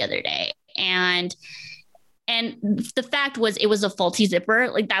this food the other day. And the fact was, it was a faulty zipper.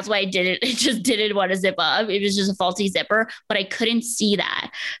 Like, that's why I did it. It just didn't want to zip up. It was just a faulty zipper, but I couldn't see that.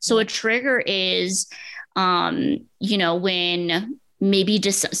 So a trigger is, when maybe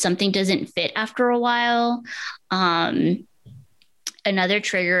just something doesn't fit after a while. Another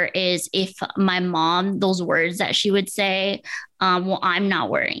trigger is if my mom, those words that she would say, well, I'm not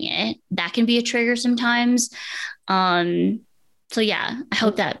wearing it. That can be a trigger sometimes. So yeah, I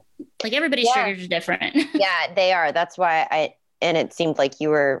hope that, like, everybody's triggers are different. Yeah, they are. That's why and it seemed like you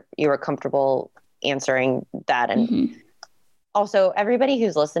were comfortable answering that. And also, everybody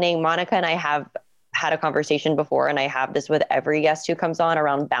who's listening, Monica and I have had a conversation before, and I have this with every guest who comes on,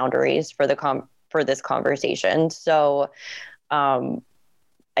 around boundaries for this conversation. So I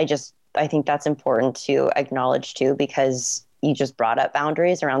think that's important to acknowledge too, because you just brought up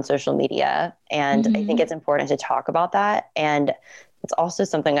boundaries around social media. And I think it's important to talk about that. And it's also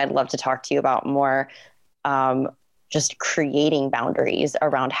something I'd love to talk to you about more, just creating boundaries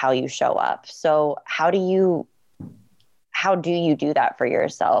around how you show up. So how do you do that for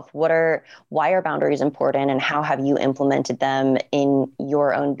yourself? Why are boundaries important, and how have you implemented them in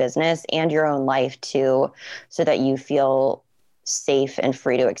your own business and your own life too, so that you feel safe and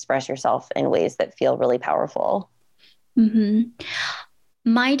free to express yourself in ways that feel really powerful?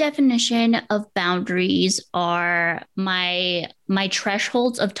 My definition of boundaries are my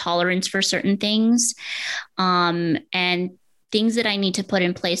thresholds of tolerance for certain things, and things that I need to put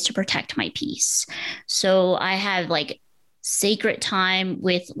in place to protect my peace. So I have like sacred time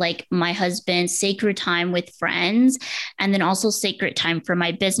with like my husband, sacred time with friends, and then also sacred time for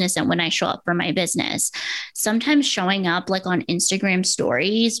my business and when I show up for my business. Sometimes showing up like on Instagram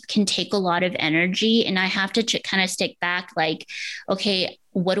stories can take a lot of energy, and I have to kind of stick back like, okay,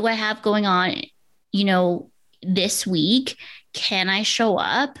 what do I have going on, this week? Can I show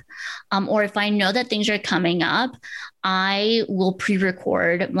up? Or if I know that things are coming up, I will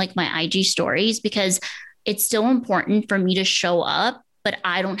pre-record like my IG stories, because it's still important for me to show up, but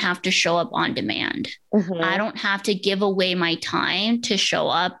I don't have to show up on demand. Mm-hmm. I don't have to give away my time to show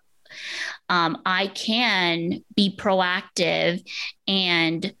up. I can be proactive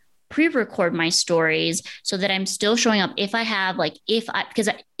and pre-record my stories so that I'm still showing up if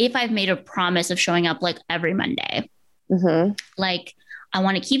I've made a promise of showing up like every Monday. Mm-hmm. Like I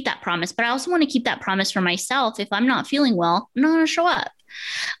want to keep that promise, but I also want to keep that promise for myself. If I'm not feeling well, I'm not going to show up.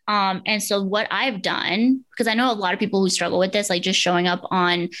 And so what I've done, because I know a lot of people who struggle with this, like just showing up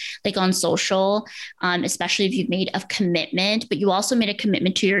on social, especially if you've made a commitment, but you also made a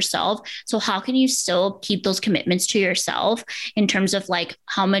commitment to yourself. So how can you still keep those commitments to yourself in terms of like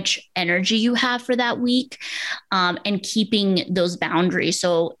how much energy you have for that week, and keeping those boundaries.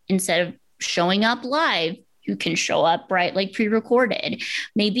 So instead of showing up live, you can show up, right? Like pre-recorded.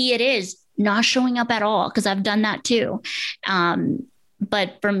 Maybe it is not showing up at all, because I've done that too.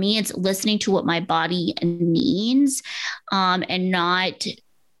 But for me, it's listening to what my body needs, and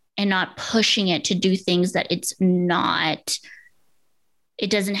not pushing it to do things that it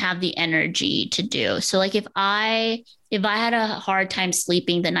doesn't have the energy to do. So like if I had a hard time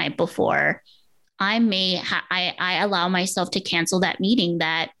sleeping the night before, I allow myself to cancel that meeting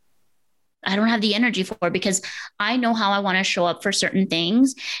that I don't have the energy for, because I know how I want to show up for certain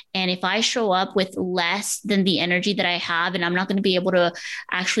things. And if I show up with less than the energy that I have, and I'm not going to be able to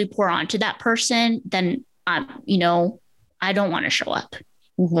actually pour onto that person, then, I don't want to show up.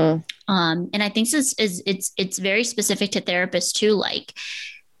 Mm-hmm. And I think this it's very specific to therapists too. Like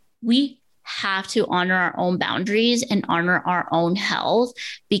we have to honor our own boundaries and honor our own health,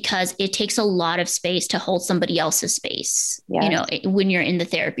 because it takes a lot of space to hold somebody else's space, yes, when you're in the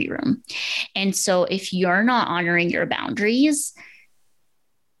therapy room. And so if you're not honoring your boundaries,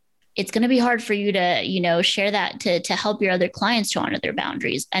 it's going to be hard for you to, share that to help your other clients to honor their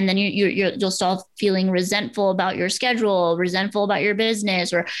boundaries. And then you'll start feeling resentful about your schedule, resentful about your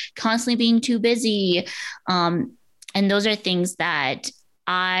business, or constantly being too busy. And those are things that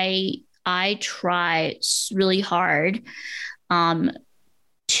I try really hard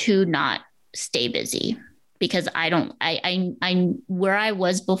to not stay busy, because I where I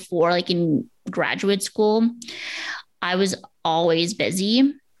was before, like in graduate school, I was always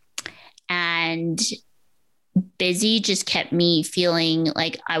busy, and busy just kept me feeling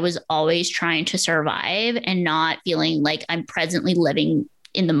like I was always trying to survive and not feeling like I'm presently living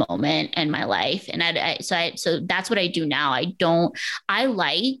in the moment and my life. And so that's what I do now. I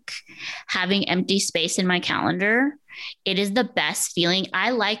like having empty space in my calendar. It is the best feeling.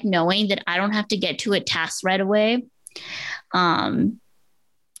 I like knowing that I don't have to get to a task right away. And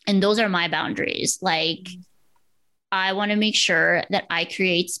those are my boundaries. Like I want to make sure that I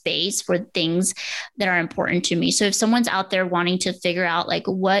create space for things that are important to me. So if someone's out there wanting to figure out like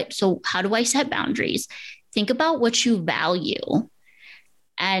how do I set boundaries? Think about what you value,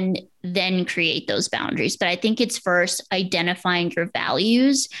 and then create those boundaries. But I think it's first identifying your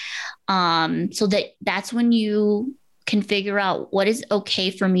values, so that's when you can figure out what is okay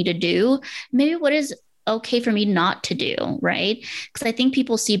for me to do, maybe what is okay for me not to do, right? Because I think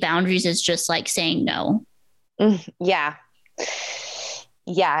people see boundaries as just like saying no. Yeah.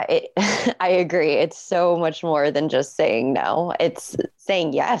 Yeah, I agree. It's so much more than just saying no. It's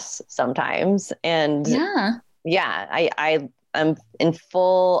saying yes sometimes. And I'm in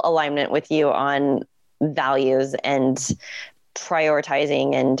full alignment with you on values and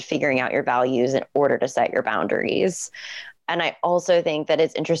prioritizing and figuring out your values in order to set your boundaries. And I also think that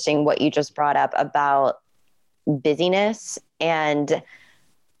it's interesting what you just brought up about busyness. And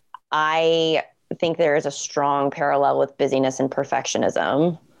I think there is a strong parallel with busyness and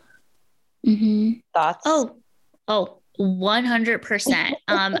perfectionism. Mm-hmm. Thoughts? Oh, 100%.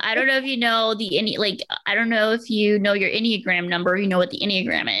 I don't know if you know I don't know if you know your Enneagram number, you know what the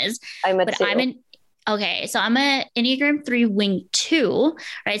Enneagram is. I'm a 2. Okay. So I'm a Enneagram 3 wing 2,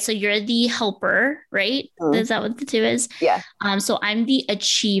 right? So you're the helper, right? Mm. Is that what the 2 is? Yeah. So I'm the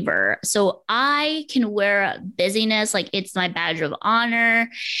achiever. So I can wear busyness like it's my badge of honor.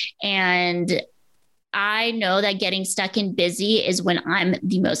 And I know that getting stuck in busy is when I'm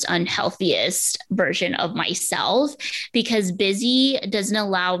the most unhealthiest version of myself, because busy doesn't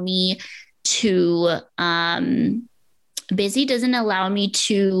allow me to busy doesn't allow me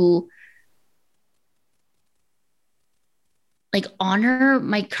to like honor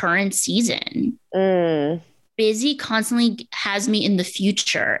my current season. Busy constantly has me in the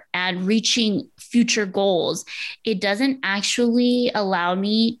future and reaching future goals. It doesn't actually allow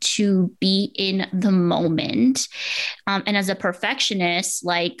me to be in the moment. And as a perfectionist,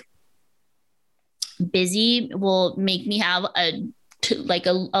 like busy will make me have a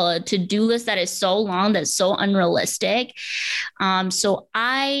to-do list that is so long, that's so unrealistic. So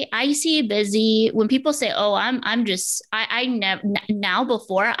I see busy when people say, "Oh, I'm just I never now."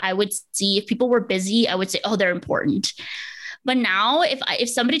 Before, I would see if people were busy, I would say, "Oh, they're important." But now, if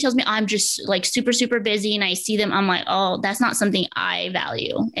somebody tells me I'm just like super super busy and I see them, I'm like, "Oh, that's not something I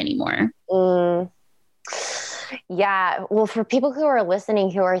value anymore." Yeah. Well, for people who are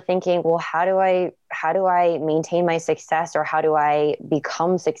listening, who are thinking, well, how do I maintain my success, or how do I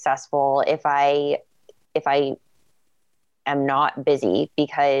become successful if I am not busy,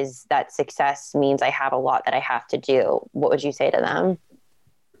 because that success means I have a lot that I have to do? What would you say to them?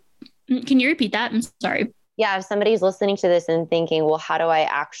 Can you repeat that? I'm sorry. Yeah. If somebody's listening to this and thinking, well, how do I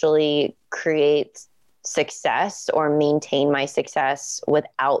actually create success or maintain my success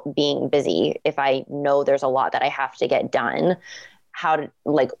without being busy, if I know there's a lot that I have to get done, how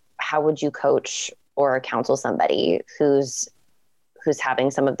would you coach or counsel somebody who's having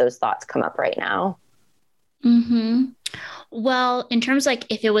some of those thoughts come up right now? Well, in terms like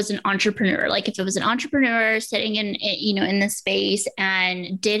if it was an entrepreneur, like if it was an entrepreneur sitting in the space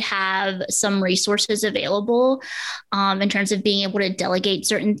and did have some resources available, in terms of being able to delegate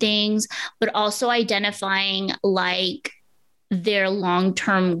certain things, but also identifying like their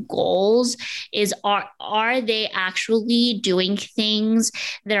long-term goals is are they actually doing things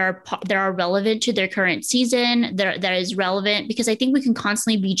that are relevant to their current season, that is relevant, because I think we can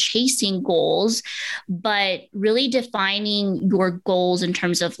constantly be chasing goals, but really defining your goals in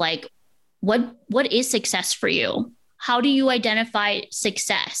terms of like what is success for you. How do you identify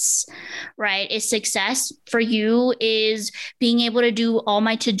success, right? Is success for you is being able to do all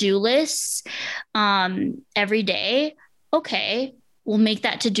my to-do lists every day? Okay, we'll make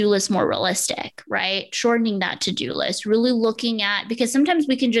that to-do list more realistic, right? Shortening that to-do list, really looking at, because sometimes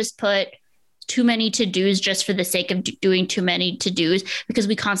we can just put too many to-dos just for the sake of doing too many to-dos because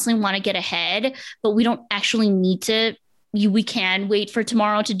we constantly want to get ahead, but we don't actually need to. We can wait for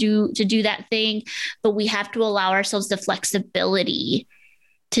tomorrow to do that thing, but we have to allow ourselves the flexibility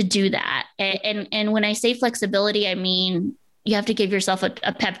to do that. And when I say flexibility, I mean, you have to give yourself a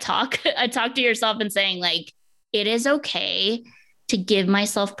pep talk, a talk to yourself and saying like, it is okay to give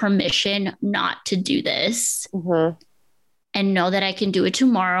myself permission not to do this, and know that I can do it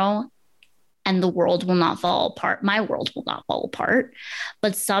tomorrow and the world will not fall apart. My world will not fall apart.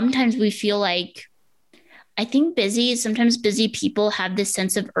 But sometimes we feel like, I think sometimes busy people have this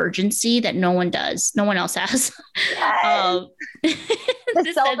sense of urgency that no one else has. Yes.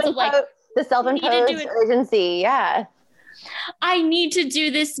 The self-imposed urgency. Yeah. I need to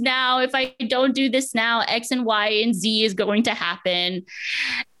do this now. If I don't do this now, X and Y and Z is going to happen.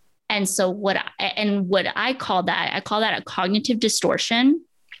 And so what I call that a cognitive distortion.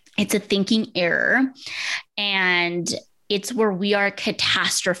 It's a thinking error. And it's where we are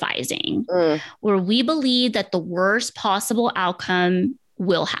catastrophizing, where we believe that the worst possible outcome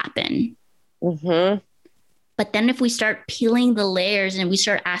will happen. But then if we start peeling the layers and we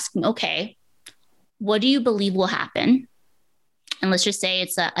start asking, okay, what do you believe will happen? And let's just say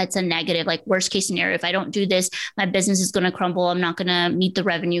it's a negative, like worst case scenario. If I don't do this, my business is going to crumble. I'm not going to meet the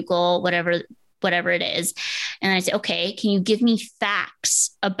revenue goal, whatever it is. And I say, okay, can you give me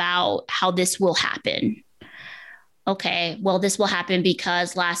facts about how this will happen? Okay, well, this will happen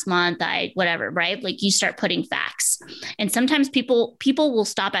because last month whatever, right? Like you start putting facts. And sometimes people will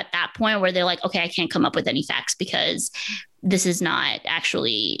stop at that point where they're like, okay, I can't come up with any facts because this is not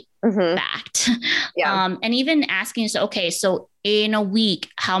actually fact. Yeah. And even asking us, okay, so in a week,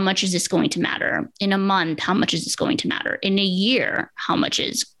 how much is this going to matter? In a month, how much is this going to matter? In a year, how much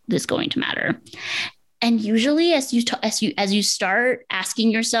is this going to matter? And usually as you start asking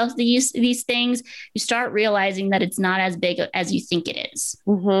yourself these things, you start realizing that it's not as big as you think it is.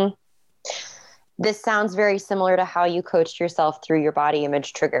 This sounds very similar to how you coached yourself through your body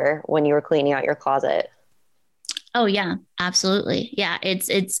image trigger when you were cleaning out your closet. Oh yeah, absolutely. Yeah. It's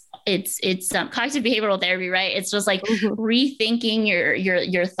cognitive behavioral therapy, right? It's just like rethinking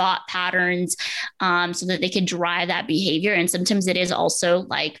your thought patterns, so that they can drive that behavior. And sometimes it is also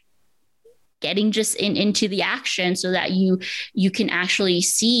like getting just into the action so that you can actually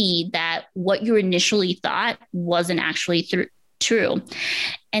see that what you initially thought wasn't actually true.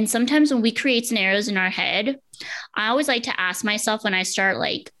 And sometimes when we create scenarios in our head, I always like to ask myself when I start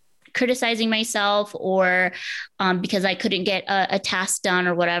like criticizing myself or because I couldn't get a task done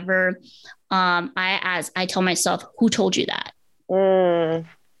or whatever, I tell myself, who told you that? Mm.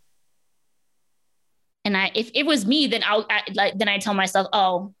 And if it was me, then then I tell myself,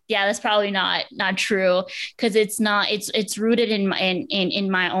 oh yeah, that's probably not true. Cause it's rooted in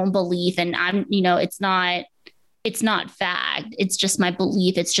my own belief. And I'm, it's not fact. It's just my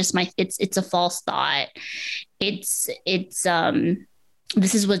belief. It's just it's a false thought. This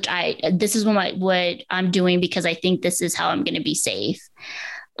is what I'm doing because I think this is how I'm going to be safe.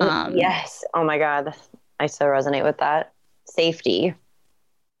 Yes. Oh my God. I so resonate with that. Safety.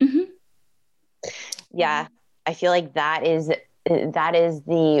 Mm-hmm. Yeah. I feel like that is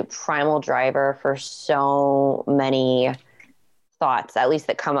the primal driver for so many thoughts, at least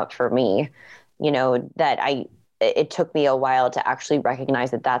that come up for me, it took me a while to actually recognize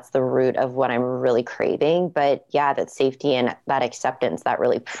that that's the root of what I'm really craving. But yeah, that safety and that acceptance, that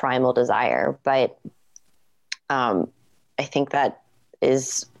really primal desire. But I think that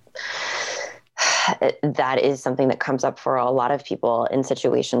is something that comes up for a lot of people in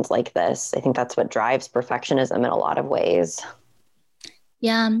situations like this. I think that's what drives perfectionism in a lot of ways.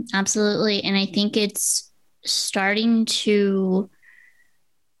 Yeah, absolutely. And I think it's starting to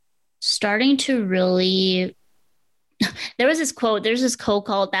really there's this quote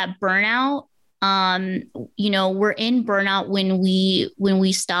called that burnout. We're in burnout when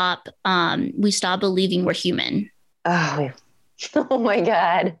we stop believing we're human. Oh my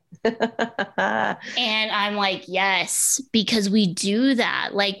God. And I'm like, yes, because we do that.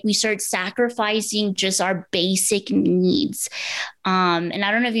 Like we start sacrificing just our basic needs. And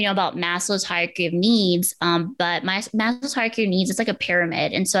I don't know if you know about Maslow's hierarchy of needs, but Maslow's hierarchy of needs is like a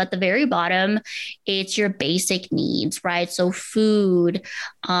pyramid. And so at the very bottom, it's your basic needs, right? So food,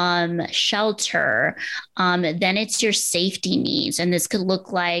 shelter, then it's your safety needs. And this could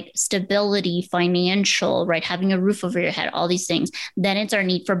look like stability, financial, right? Having a roof over your head, all these things. Then it's our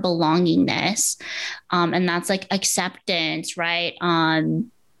need for belongingness. And that's like acceptance, right?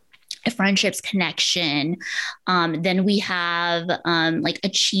 Friendships, connection. Then we have like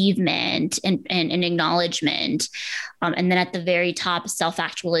achievement and acknowledgement. And then at the very top,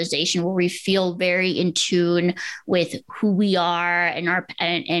 self-actualization, where we feel very in tune with who we are and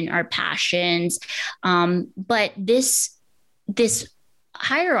our passions. But this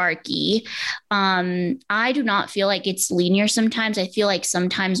hierarchy, I do not feel like it's linear sometimes. I feel like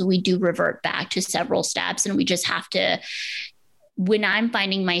sometimes we do revert back to several steps, and we just have to, when I'm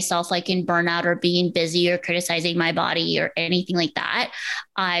finding myself like in burnout or being busy or criticizing my body or anything like that,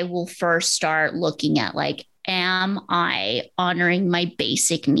 I will first start looking at like, am I honoring my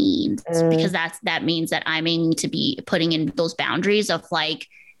basic needs? Because that means that I'm aiming to be putting in those boundaries of like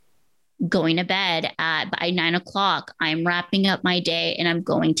going to bed by 9 o'clock. I'm wrapping up my day and I'm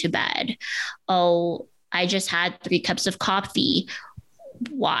going to bed. Oh, I just had 3 cups of coffee.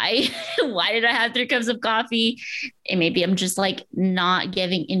 Why did I have 3 cups of coffee? And maybe I'm just like not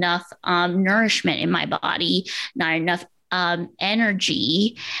giving enough nourishment in my body, not enough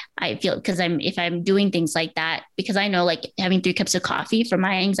energy. I feel because if I'm doing things like that, because I know like having 3 cups of coffee for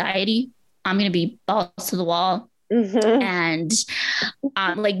my anxiety, I'm going to be balls to the wall. Mm-hmm. And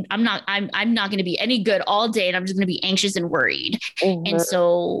like I'm not going to be any good all day, and I'm just going to be anxious and worried. Mm-hmm. And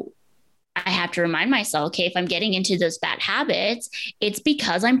so I have to remind myself, okay, if I'm getting into those bad habits, it's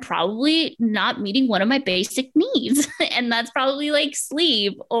because I'm probably not meeting one of my basic needs. And that's probably like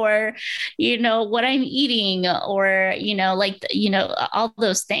sleep or, what I'm eating or, all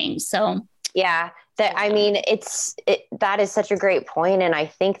those things. So, yeah, that is such a great point. And I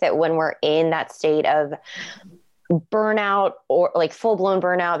think that when we're in that state of burnout or like full blown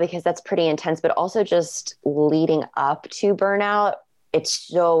burnout, because that's pretty intense, but also just leading up to burnout, it's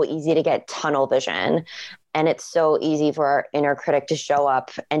so easy to get tunnel vision, and it's so easy for our inner critic to show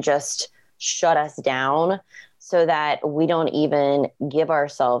up and just shut us down so that we don't even give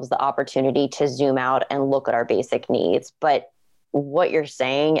ourselves the opportunity to zoom out and look at our basic needs. But what you're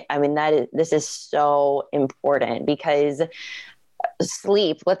saying, I mean, this is so important, because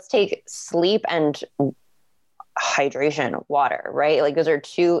let's take sleep and hydration, water, right? Like those are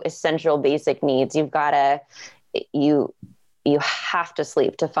 2 essential basic needs. You have to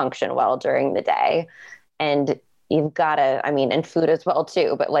sleep to function well during the day. And you've got to, and food as well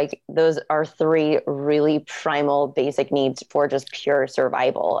too, but like those are 3 really primal basic needs for just pure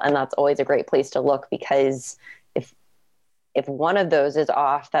survival. And that's always a great place to look, because if one of those is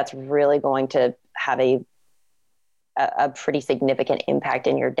off, that's really going to have a pretty significant impact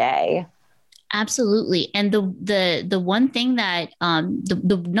in your day. Absolutely. And the one thing that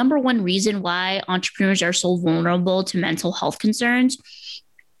the number one reason why entrepreneurs are so vulnerable to mental health concerns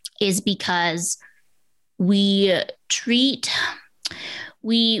is because we treat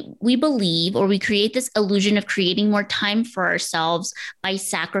we believe, or we create this illusion of creating more time for ourselves by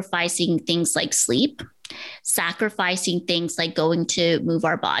sacrificing things like sleep, sacrificing things like going to move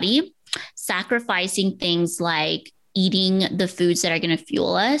our body, sacrificing things like eating the foods that are going to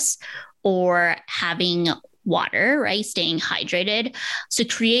fuel us, or having water, right? Staying hydrated to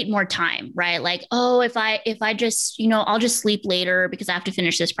create more time, right? Like, oh, if I just, I'll just sleep later because I have to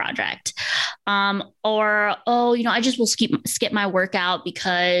finish this project. Or, oh, I just will skip my workout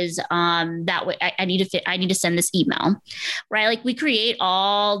because that way I need to send this email, right? Like we create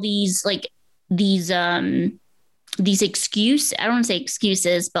all these I don't want to say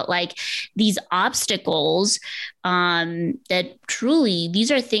excuses, but like these obstacles that truly, these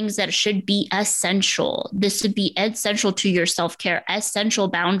are things that should be essential. This should be essential to your self-care, essential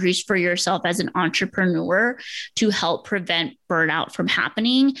boundaries for yourself as an entrepreneur to help prevent burnout from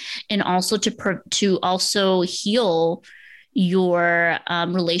happening, and also to also heal your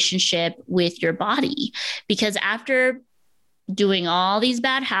relationship with your body. Because after doing all these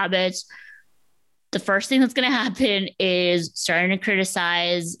bad habits, the first thing that's going to happen is starting to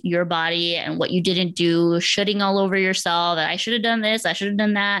criticize your body and what you didn't do, shitting all over yourself. That I should have done this, I should have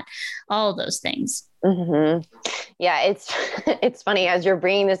done that, all of those things. Mm-hmm. Yeah, it's funny as you're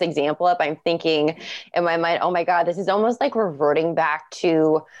bringing this example up. I'm thinking in my mind, oh my God, this is almost like reverting back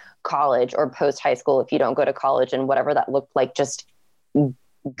to college or post high school. If you don't go to college, and whatever that looked like, just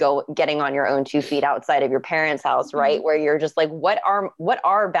getting on your own 2 feet outside of your parents' house, right? Mm-hmm. Where you're just like, what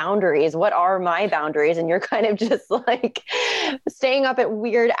are boundaries? What are my boundaries? And you're kind of just like staying up at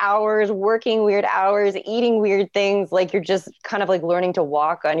weird hours, working weird hours, eating weird things. Like you're just kind of like learning to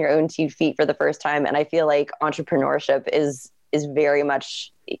walk on your own 2 feet for the first time. And I feel like entrepreneurship is very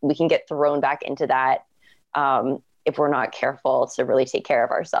much, we can get thrown back into that if we're not careful to really take care of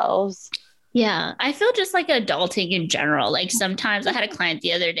ourselves. Yeah, I feel just like adulting in general. Like sometimes I had a client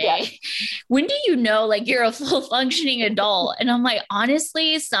the other day. Yes. When do you know like you're a full functioning adult? And I'm like,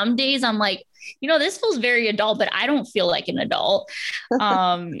 honestly, some days I'm like, this feels very adult, but I don't feel like an adult.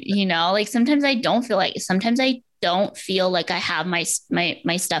 Like sometimes I don't feel like I have my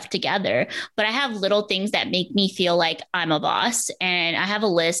stuff together, but I have little things that make me feel like I'm a boss. And I have a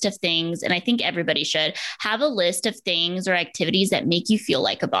list of things, and I think everybody should have a list of things or activities that make you feel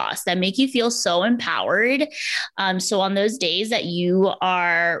like a boss, that make you feel so empowered. So on those days that you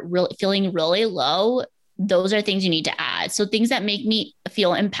are feeling really low, those are things you need to add. So things that make me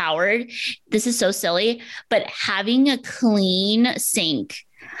feel empowered. This is so silly, but having a clean sink.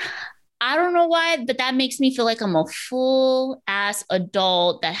 I don't know why, but that makes me feel like I'm a full ass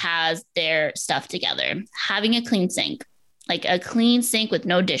adult that has their stuff together. Having a clean sink, like a clean sink with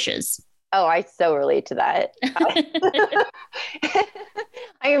no dishes. Oh, I so relate to that.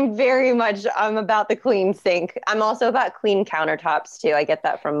 I am I'm about the clean sink. I'm also about clean countertops too. I get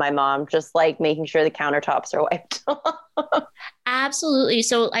that from my mom, just like making sure the countertops are wiped off. Absolutely.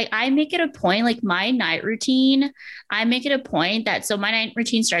 So I make it a point, like my night routine, I make it a point that, so my night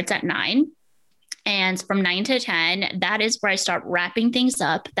routine starts at 9. And from 9 to 10, that is where I start wrapping things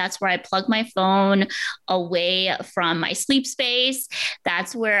up. That's where I plug my phone away from my sleep space.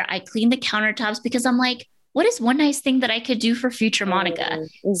 That's where I clean the countertops, because I'm like, what is one nice thing that I could do for future Monica?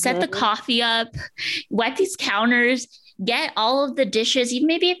 Mm-hmm. Set the coffee up, wipe these counters, get all of the dishes. Even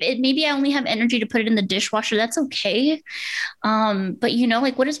maybe I only have energy to put it in the dishwasher. That's okay. But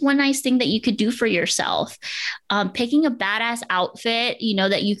like, what is one nice thing that you could do for yourself? Picking a badass outfit,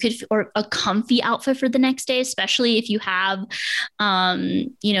 that you could, or a comfy outfit for the next day, especially if you have,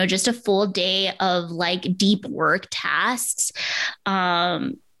 just a full day of like deep work tasks.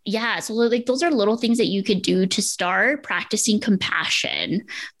 Yeah. So like those are little things that you could do to start practicing compassion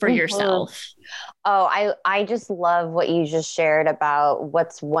for yourself. Oh, I just love what you just shared about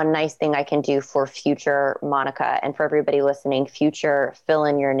what's one nice thing I can do for future Monica, and for everybody listening, future fill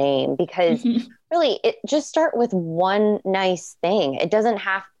in your name, because really it just start with one nice thing. It doesn't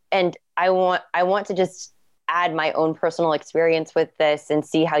have, and I want to just add my own personal experience with this and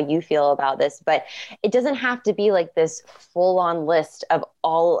see how you feel about this, but it doesn't have to be like this full-on list of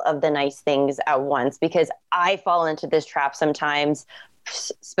all of the nice things at once, because I fall into this trap sometimes,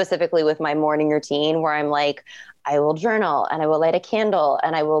 specifically with my morning routine, where I'm like, I will journal and I will light a candle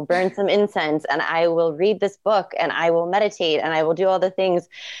and I will burn some incense and I will read this book and I will meditate and I will do all the things.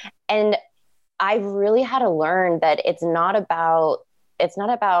 And I've really had to learn that it's not about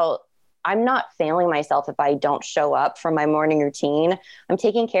I'm not failing myself if I don't show up for my morning routine. I'm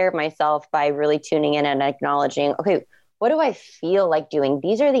taking care of myself by really tuning in and acknowledging, okay, what do I feel like doing?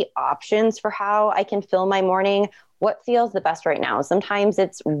 These are the options for how I can fill my morning. What feels the best right now? Sometimes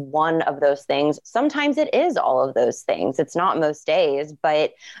it's one of those things. Sometimes it is all of those things. It's not most days,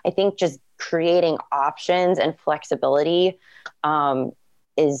 but I think just creating options and flexibility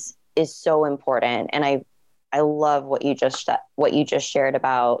is so important. And I love what you just shared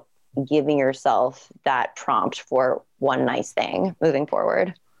about giving yourself that prompt for one nice thing moving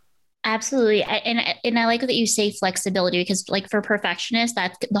forward. Absolutely. And I like that you say flexibility, because like for perfectionists,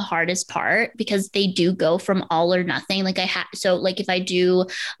 that's the hardest part, because they do go from all or nothing. Like so like if I do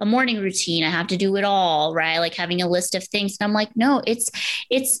a morning routine, I have to do it all, right? Like having a list of things. And I'm like, no, it's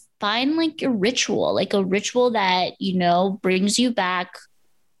fine. Like like a ritual that, brings you back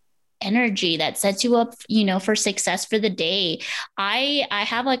energy, that sets you up, for success for the day. I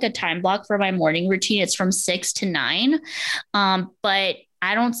have like a time block for my morning routine. It's from 6 to 9. But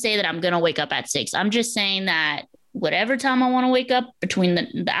I don't say that I'm going to wake up at 6. I'm just saying that whatever time I want to wake up between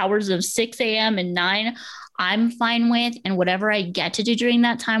the hours of 6 a.m. and 9, I'm fine with. And whatever I get to do during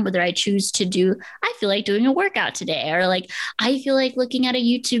that time, whether I choose to do, I feel like doing a workout today, or like I feel like looking at a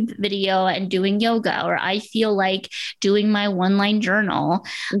YouTube video and doing yoga, or I feel like doing my one-line journal,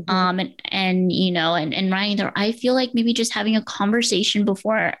 and writing there. I feel like maybe just having a conversation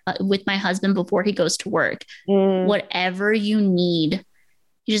before with my husband before he goes to work. Whatever you need,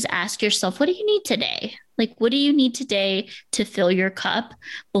 you just ask yourself, what do you need today? Like, what do you need today to fill your cup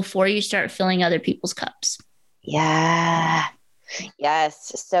before you start filling other people's cups? Yeah.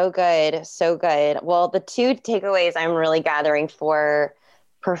 Yes. So good. So good. Well, the two takeaways I'm really gathering for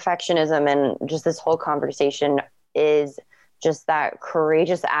perfectionism and just this whole conversation is just that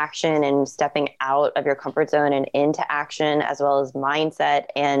courageous action and stepping out of your comfort zone and into action, as well as mindset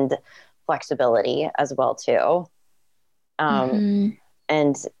and flexibility as well too.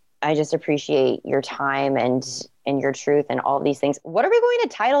 And I just appreciate your time and your truth and all of these things. What are we going to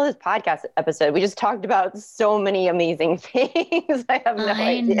title this podcast episode? We just talked about so many amazing things. I have no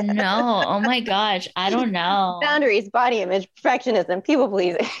idea. I know. Oh my gosh. I don't know. Boundaries, body image, perfectionism, people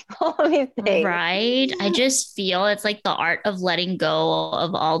pleasing, all of these things. Right. I just feel it's like the art of letting go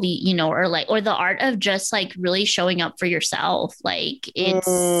of all the, or the art of just like really showing up for yourself. Like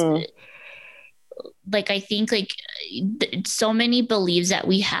it's like, I think like so many beliefs that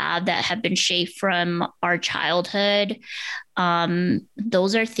we have that have been shaped from our childhood.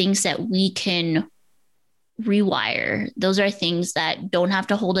 Those are things that we can rewire. Those are things that don't have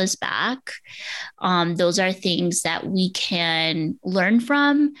to hold us back. Those are things that we can learn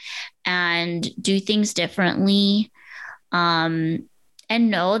from and do things differently. And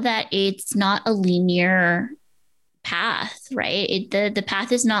know that it's not a linear path, right? The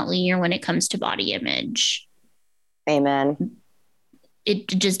path is not linear when it comes to body image. Amen. It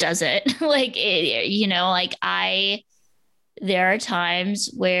just doesn't. Like, there are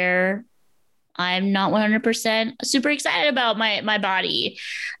times where I'm not 100% super excited about my body,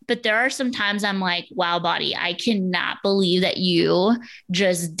 but there are some times I'm like, wow, body, I cannot believe that you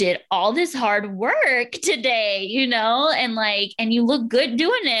just did all this hard work today, and you look good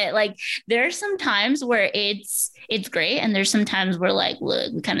doing it. Like, there's some times where it's great. And there's some times where like,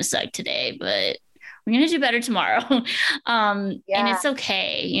 look, we kind of suck today, but we're going to do better tomorrow. And it's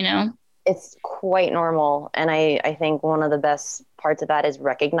okay, It's quite normal. And I think one of the best parts of that is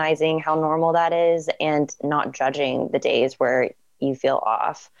recognizing how normal that is and not judging the days where you feel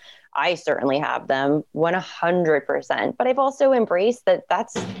off. I certainly have them 100%, but I've also embraced that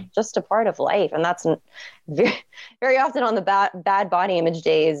that's just a part of life. And that's very, very often on the bad body image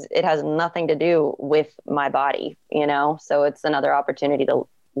days, it has nothing to do with my body, So it's another opportunity to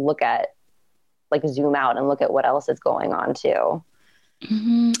look at, like, zoom out and look at what else is going on too.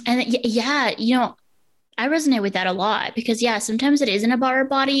 Mm-hmm. And I resonate with that a lot, because sometimes it isn't about our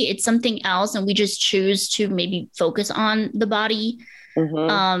body. It's something else. And we just choose to maybe focus on the body,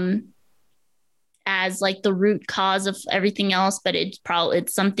 as like the root cause of everything else, but it's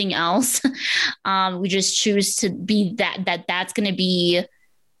something else. We just choose to be that's going to be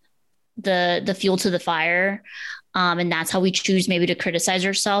the fuel to the fire. And that's how we choose maybe to criticize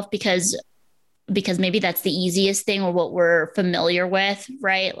ourselves, because maybe that's the easiest thing, or what we're familiar with,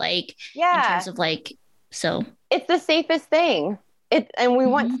 right? Like, in terms of like, so it's the safest thing. And we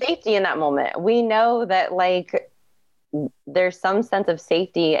want safety in that moment. We know that like there's some sense of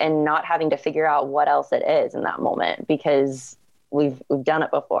safety in not having to figure out what else it is in that moment, because we've done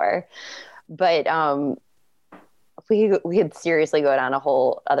it before. But if we could seriously go down a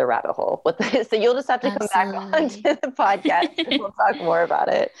whole other rabbit hole with this. So you'll just have to come back onto the podcast and we'll talk more about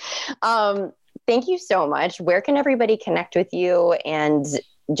it. Thank you so much. Where can everybody connect with you and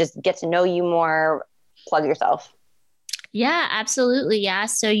just get to know you more? Plug yourself. Yeah, absolutely. Yeah.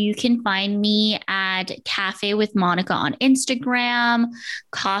 So you can find me at Cafe with Monica on Instagram,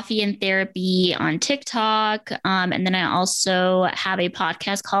 Coffee and Therapy on TikTok. And then I also have a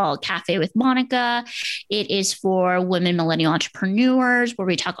podcast called Cafe with Monica. It is for women millennial entrepreneurs where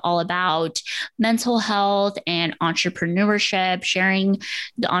we talk all about mental health and entrepreneurship, sharing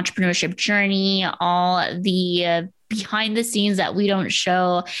the entrepreneurship journey, all the behind the scenes that we don't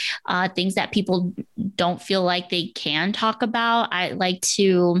show, things that people don't feel like they can talk about. I like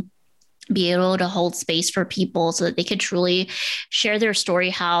to be able to hold space for people so that they could truly share their story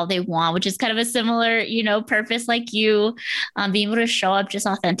how they want, which is kind of a similar, purpose like you, being able to show up just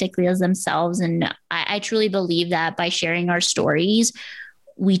authentically as themselves. And I truly believe that by sharing our stories,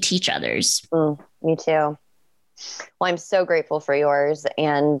 we teach others. Me too. Well, I'm so grateful for yours,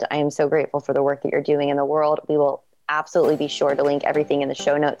 and I'm so grateful for the work that you're doing in the world. We will absolutely be sure to link everything in the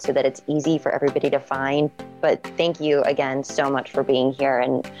show notes so that it's easy for everybody to find. But thank you again so much for being here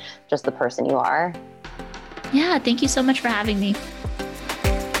and just the person you are. Yeah, thank you so much for having me.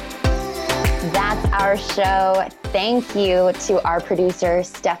 That's our show. Thank you to our producer,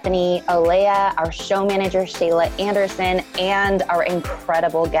 Stephanie Olea, our show manager, Shayla Anderson, and our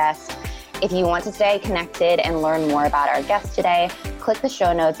incredible guest. If you want to stay connected and learn more about our guest today, click the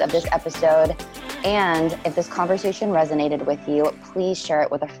show notes of this episode. And if this conversation resonated with you, please share it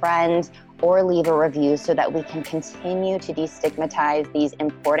with a friend or leave a review so that we can continue to destigmatize these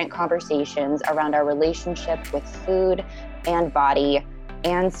important conversations around our relationship with food and body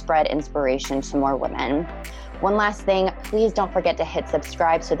and spread inspiration to more women. One last thing, please don't forget to hit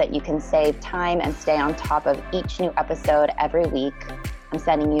subscribe so that you can save time and stay on top of each new episode every week. I'm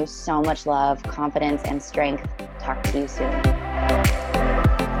sending you so much love, confidence, and strength. Talk to you soon.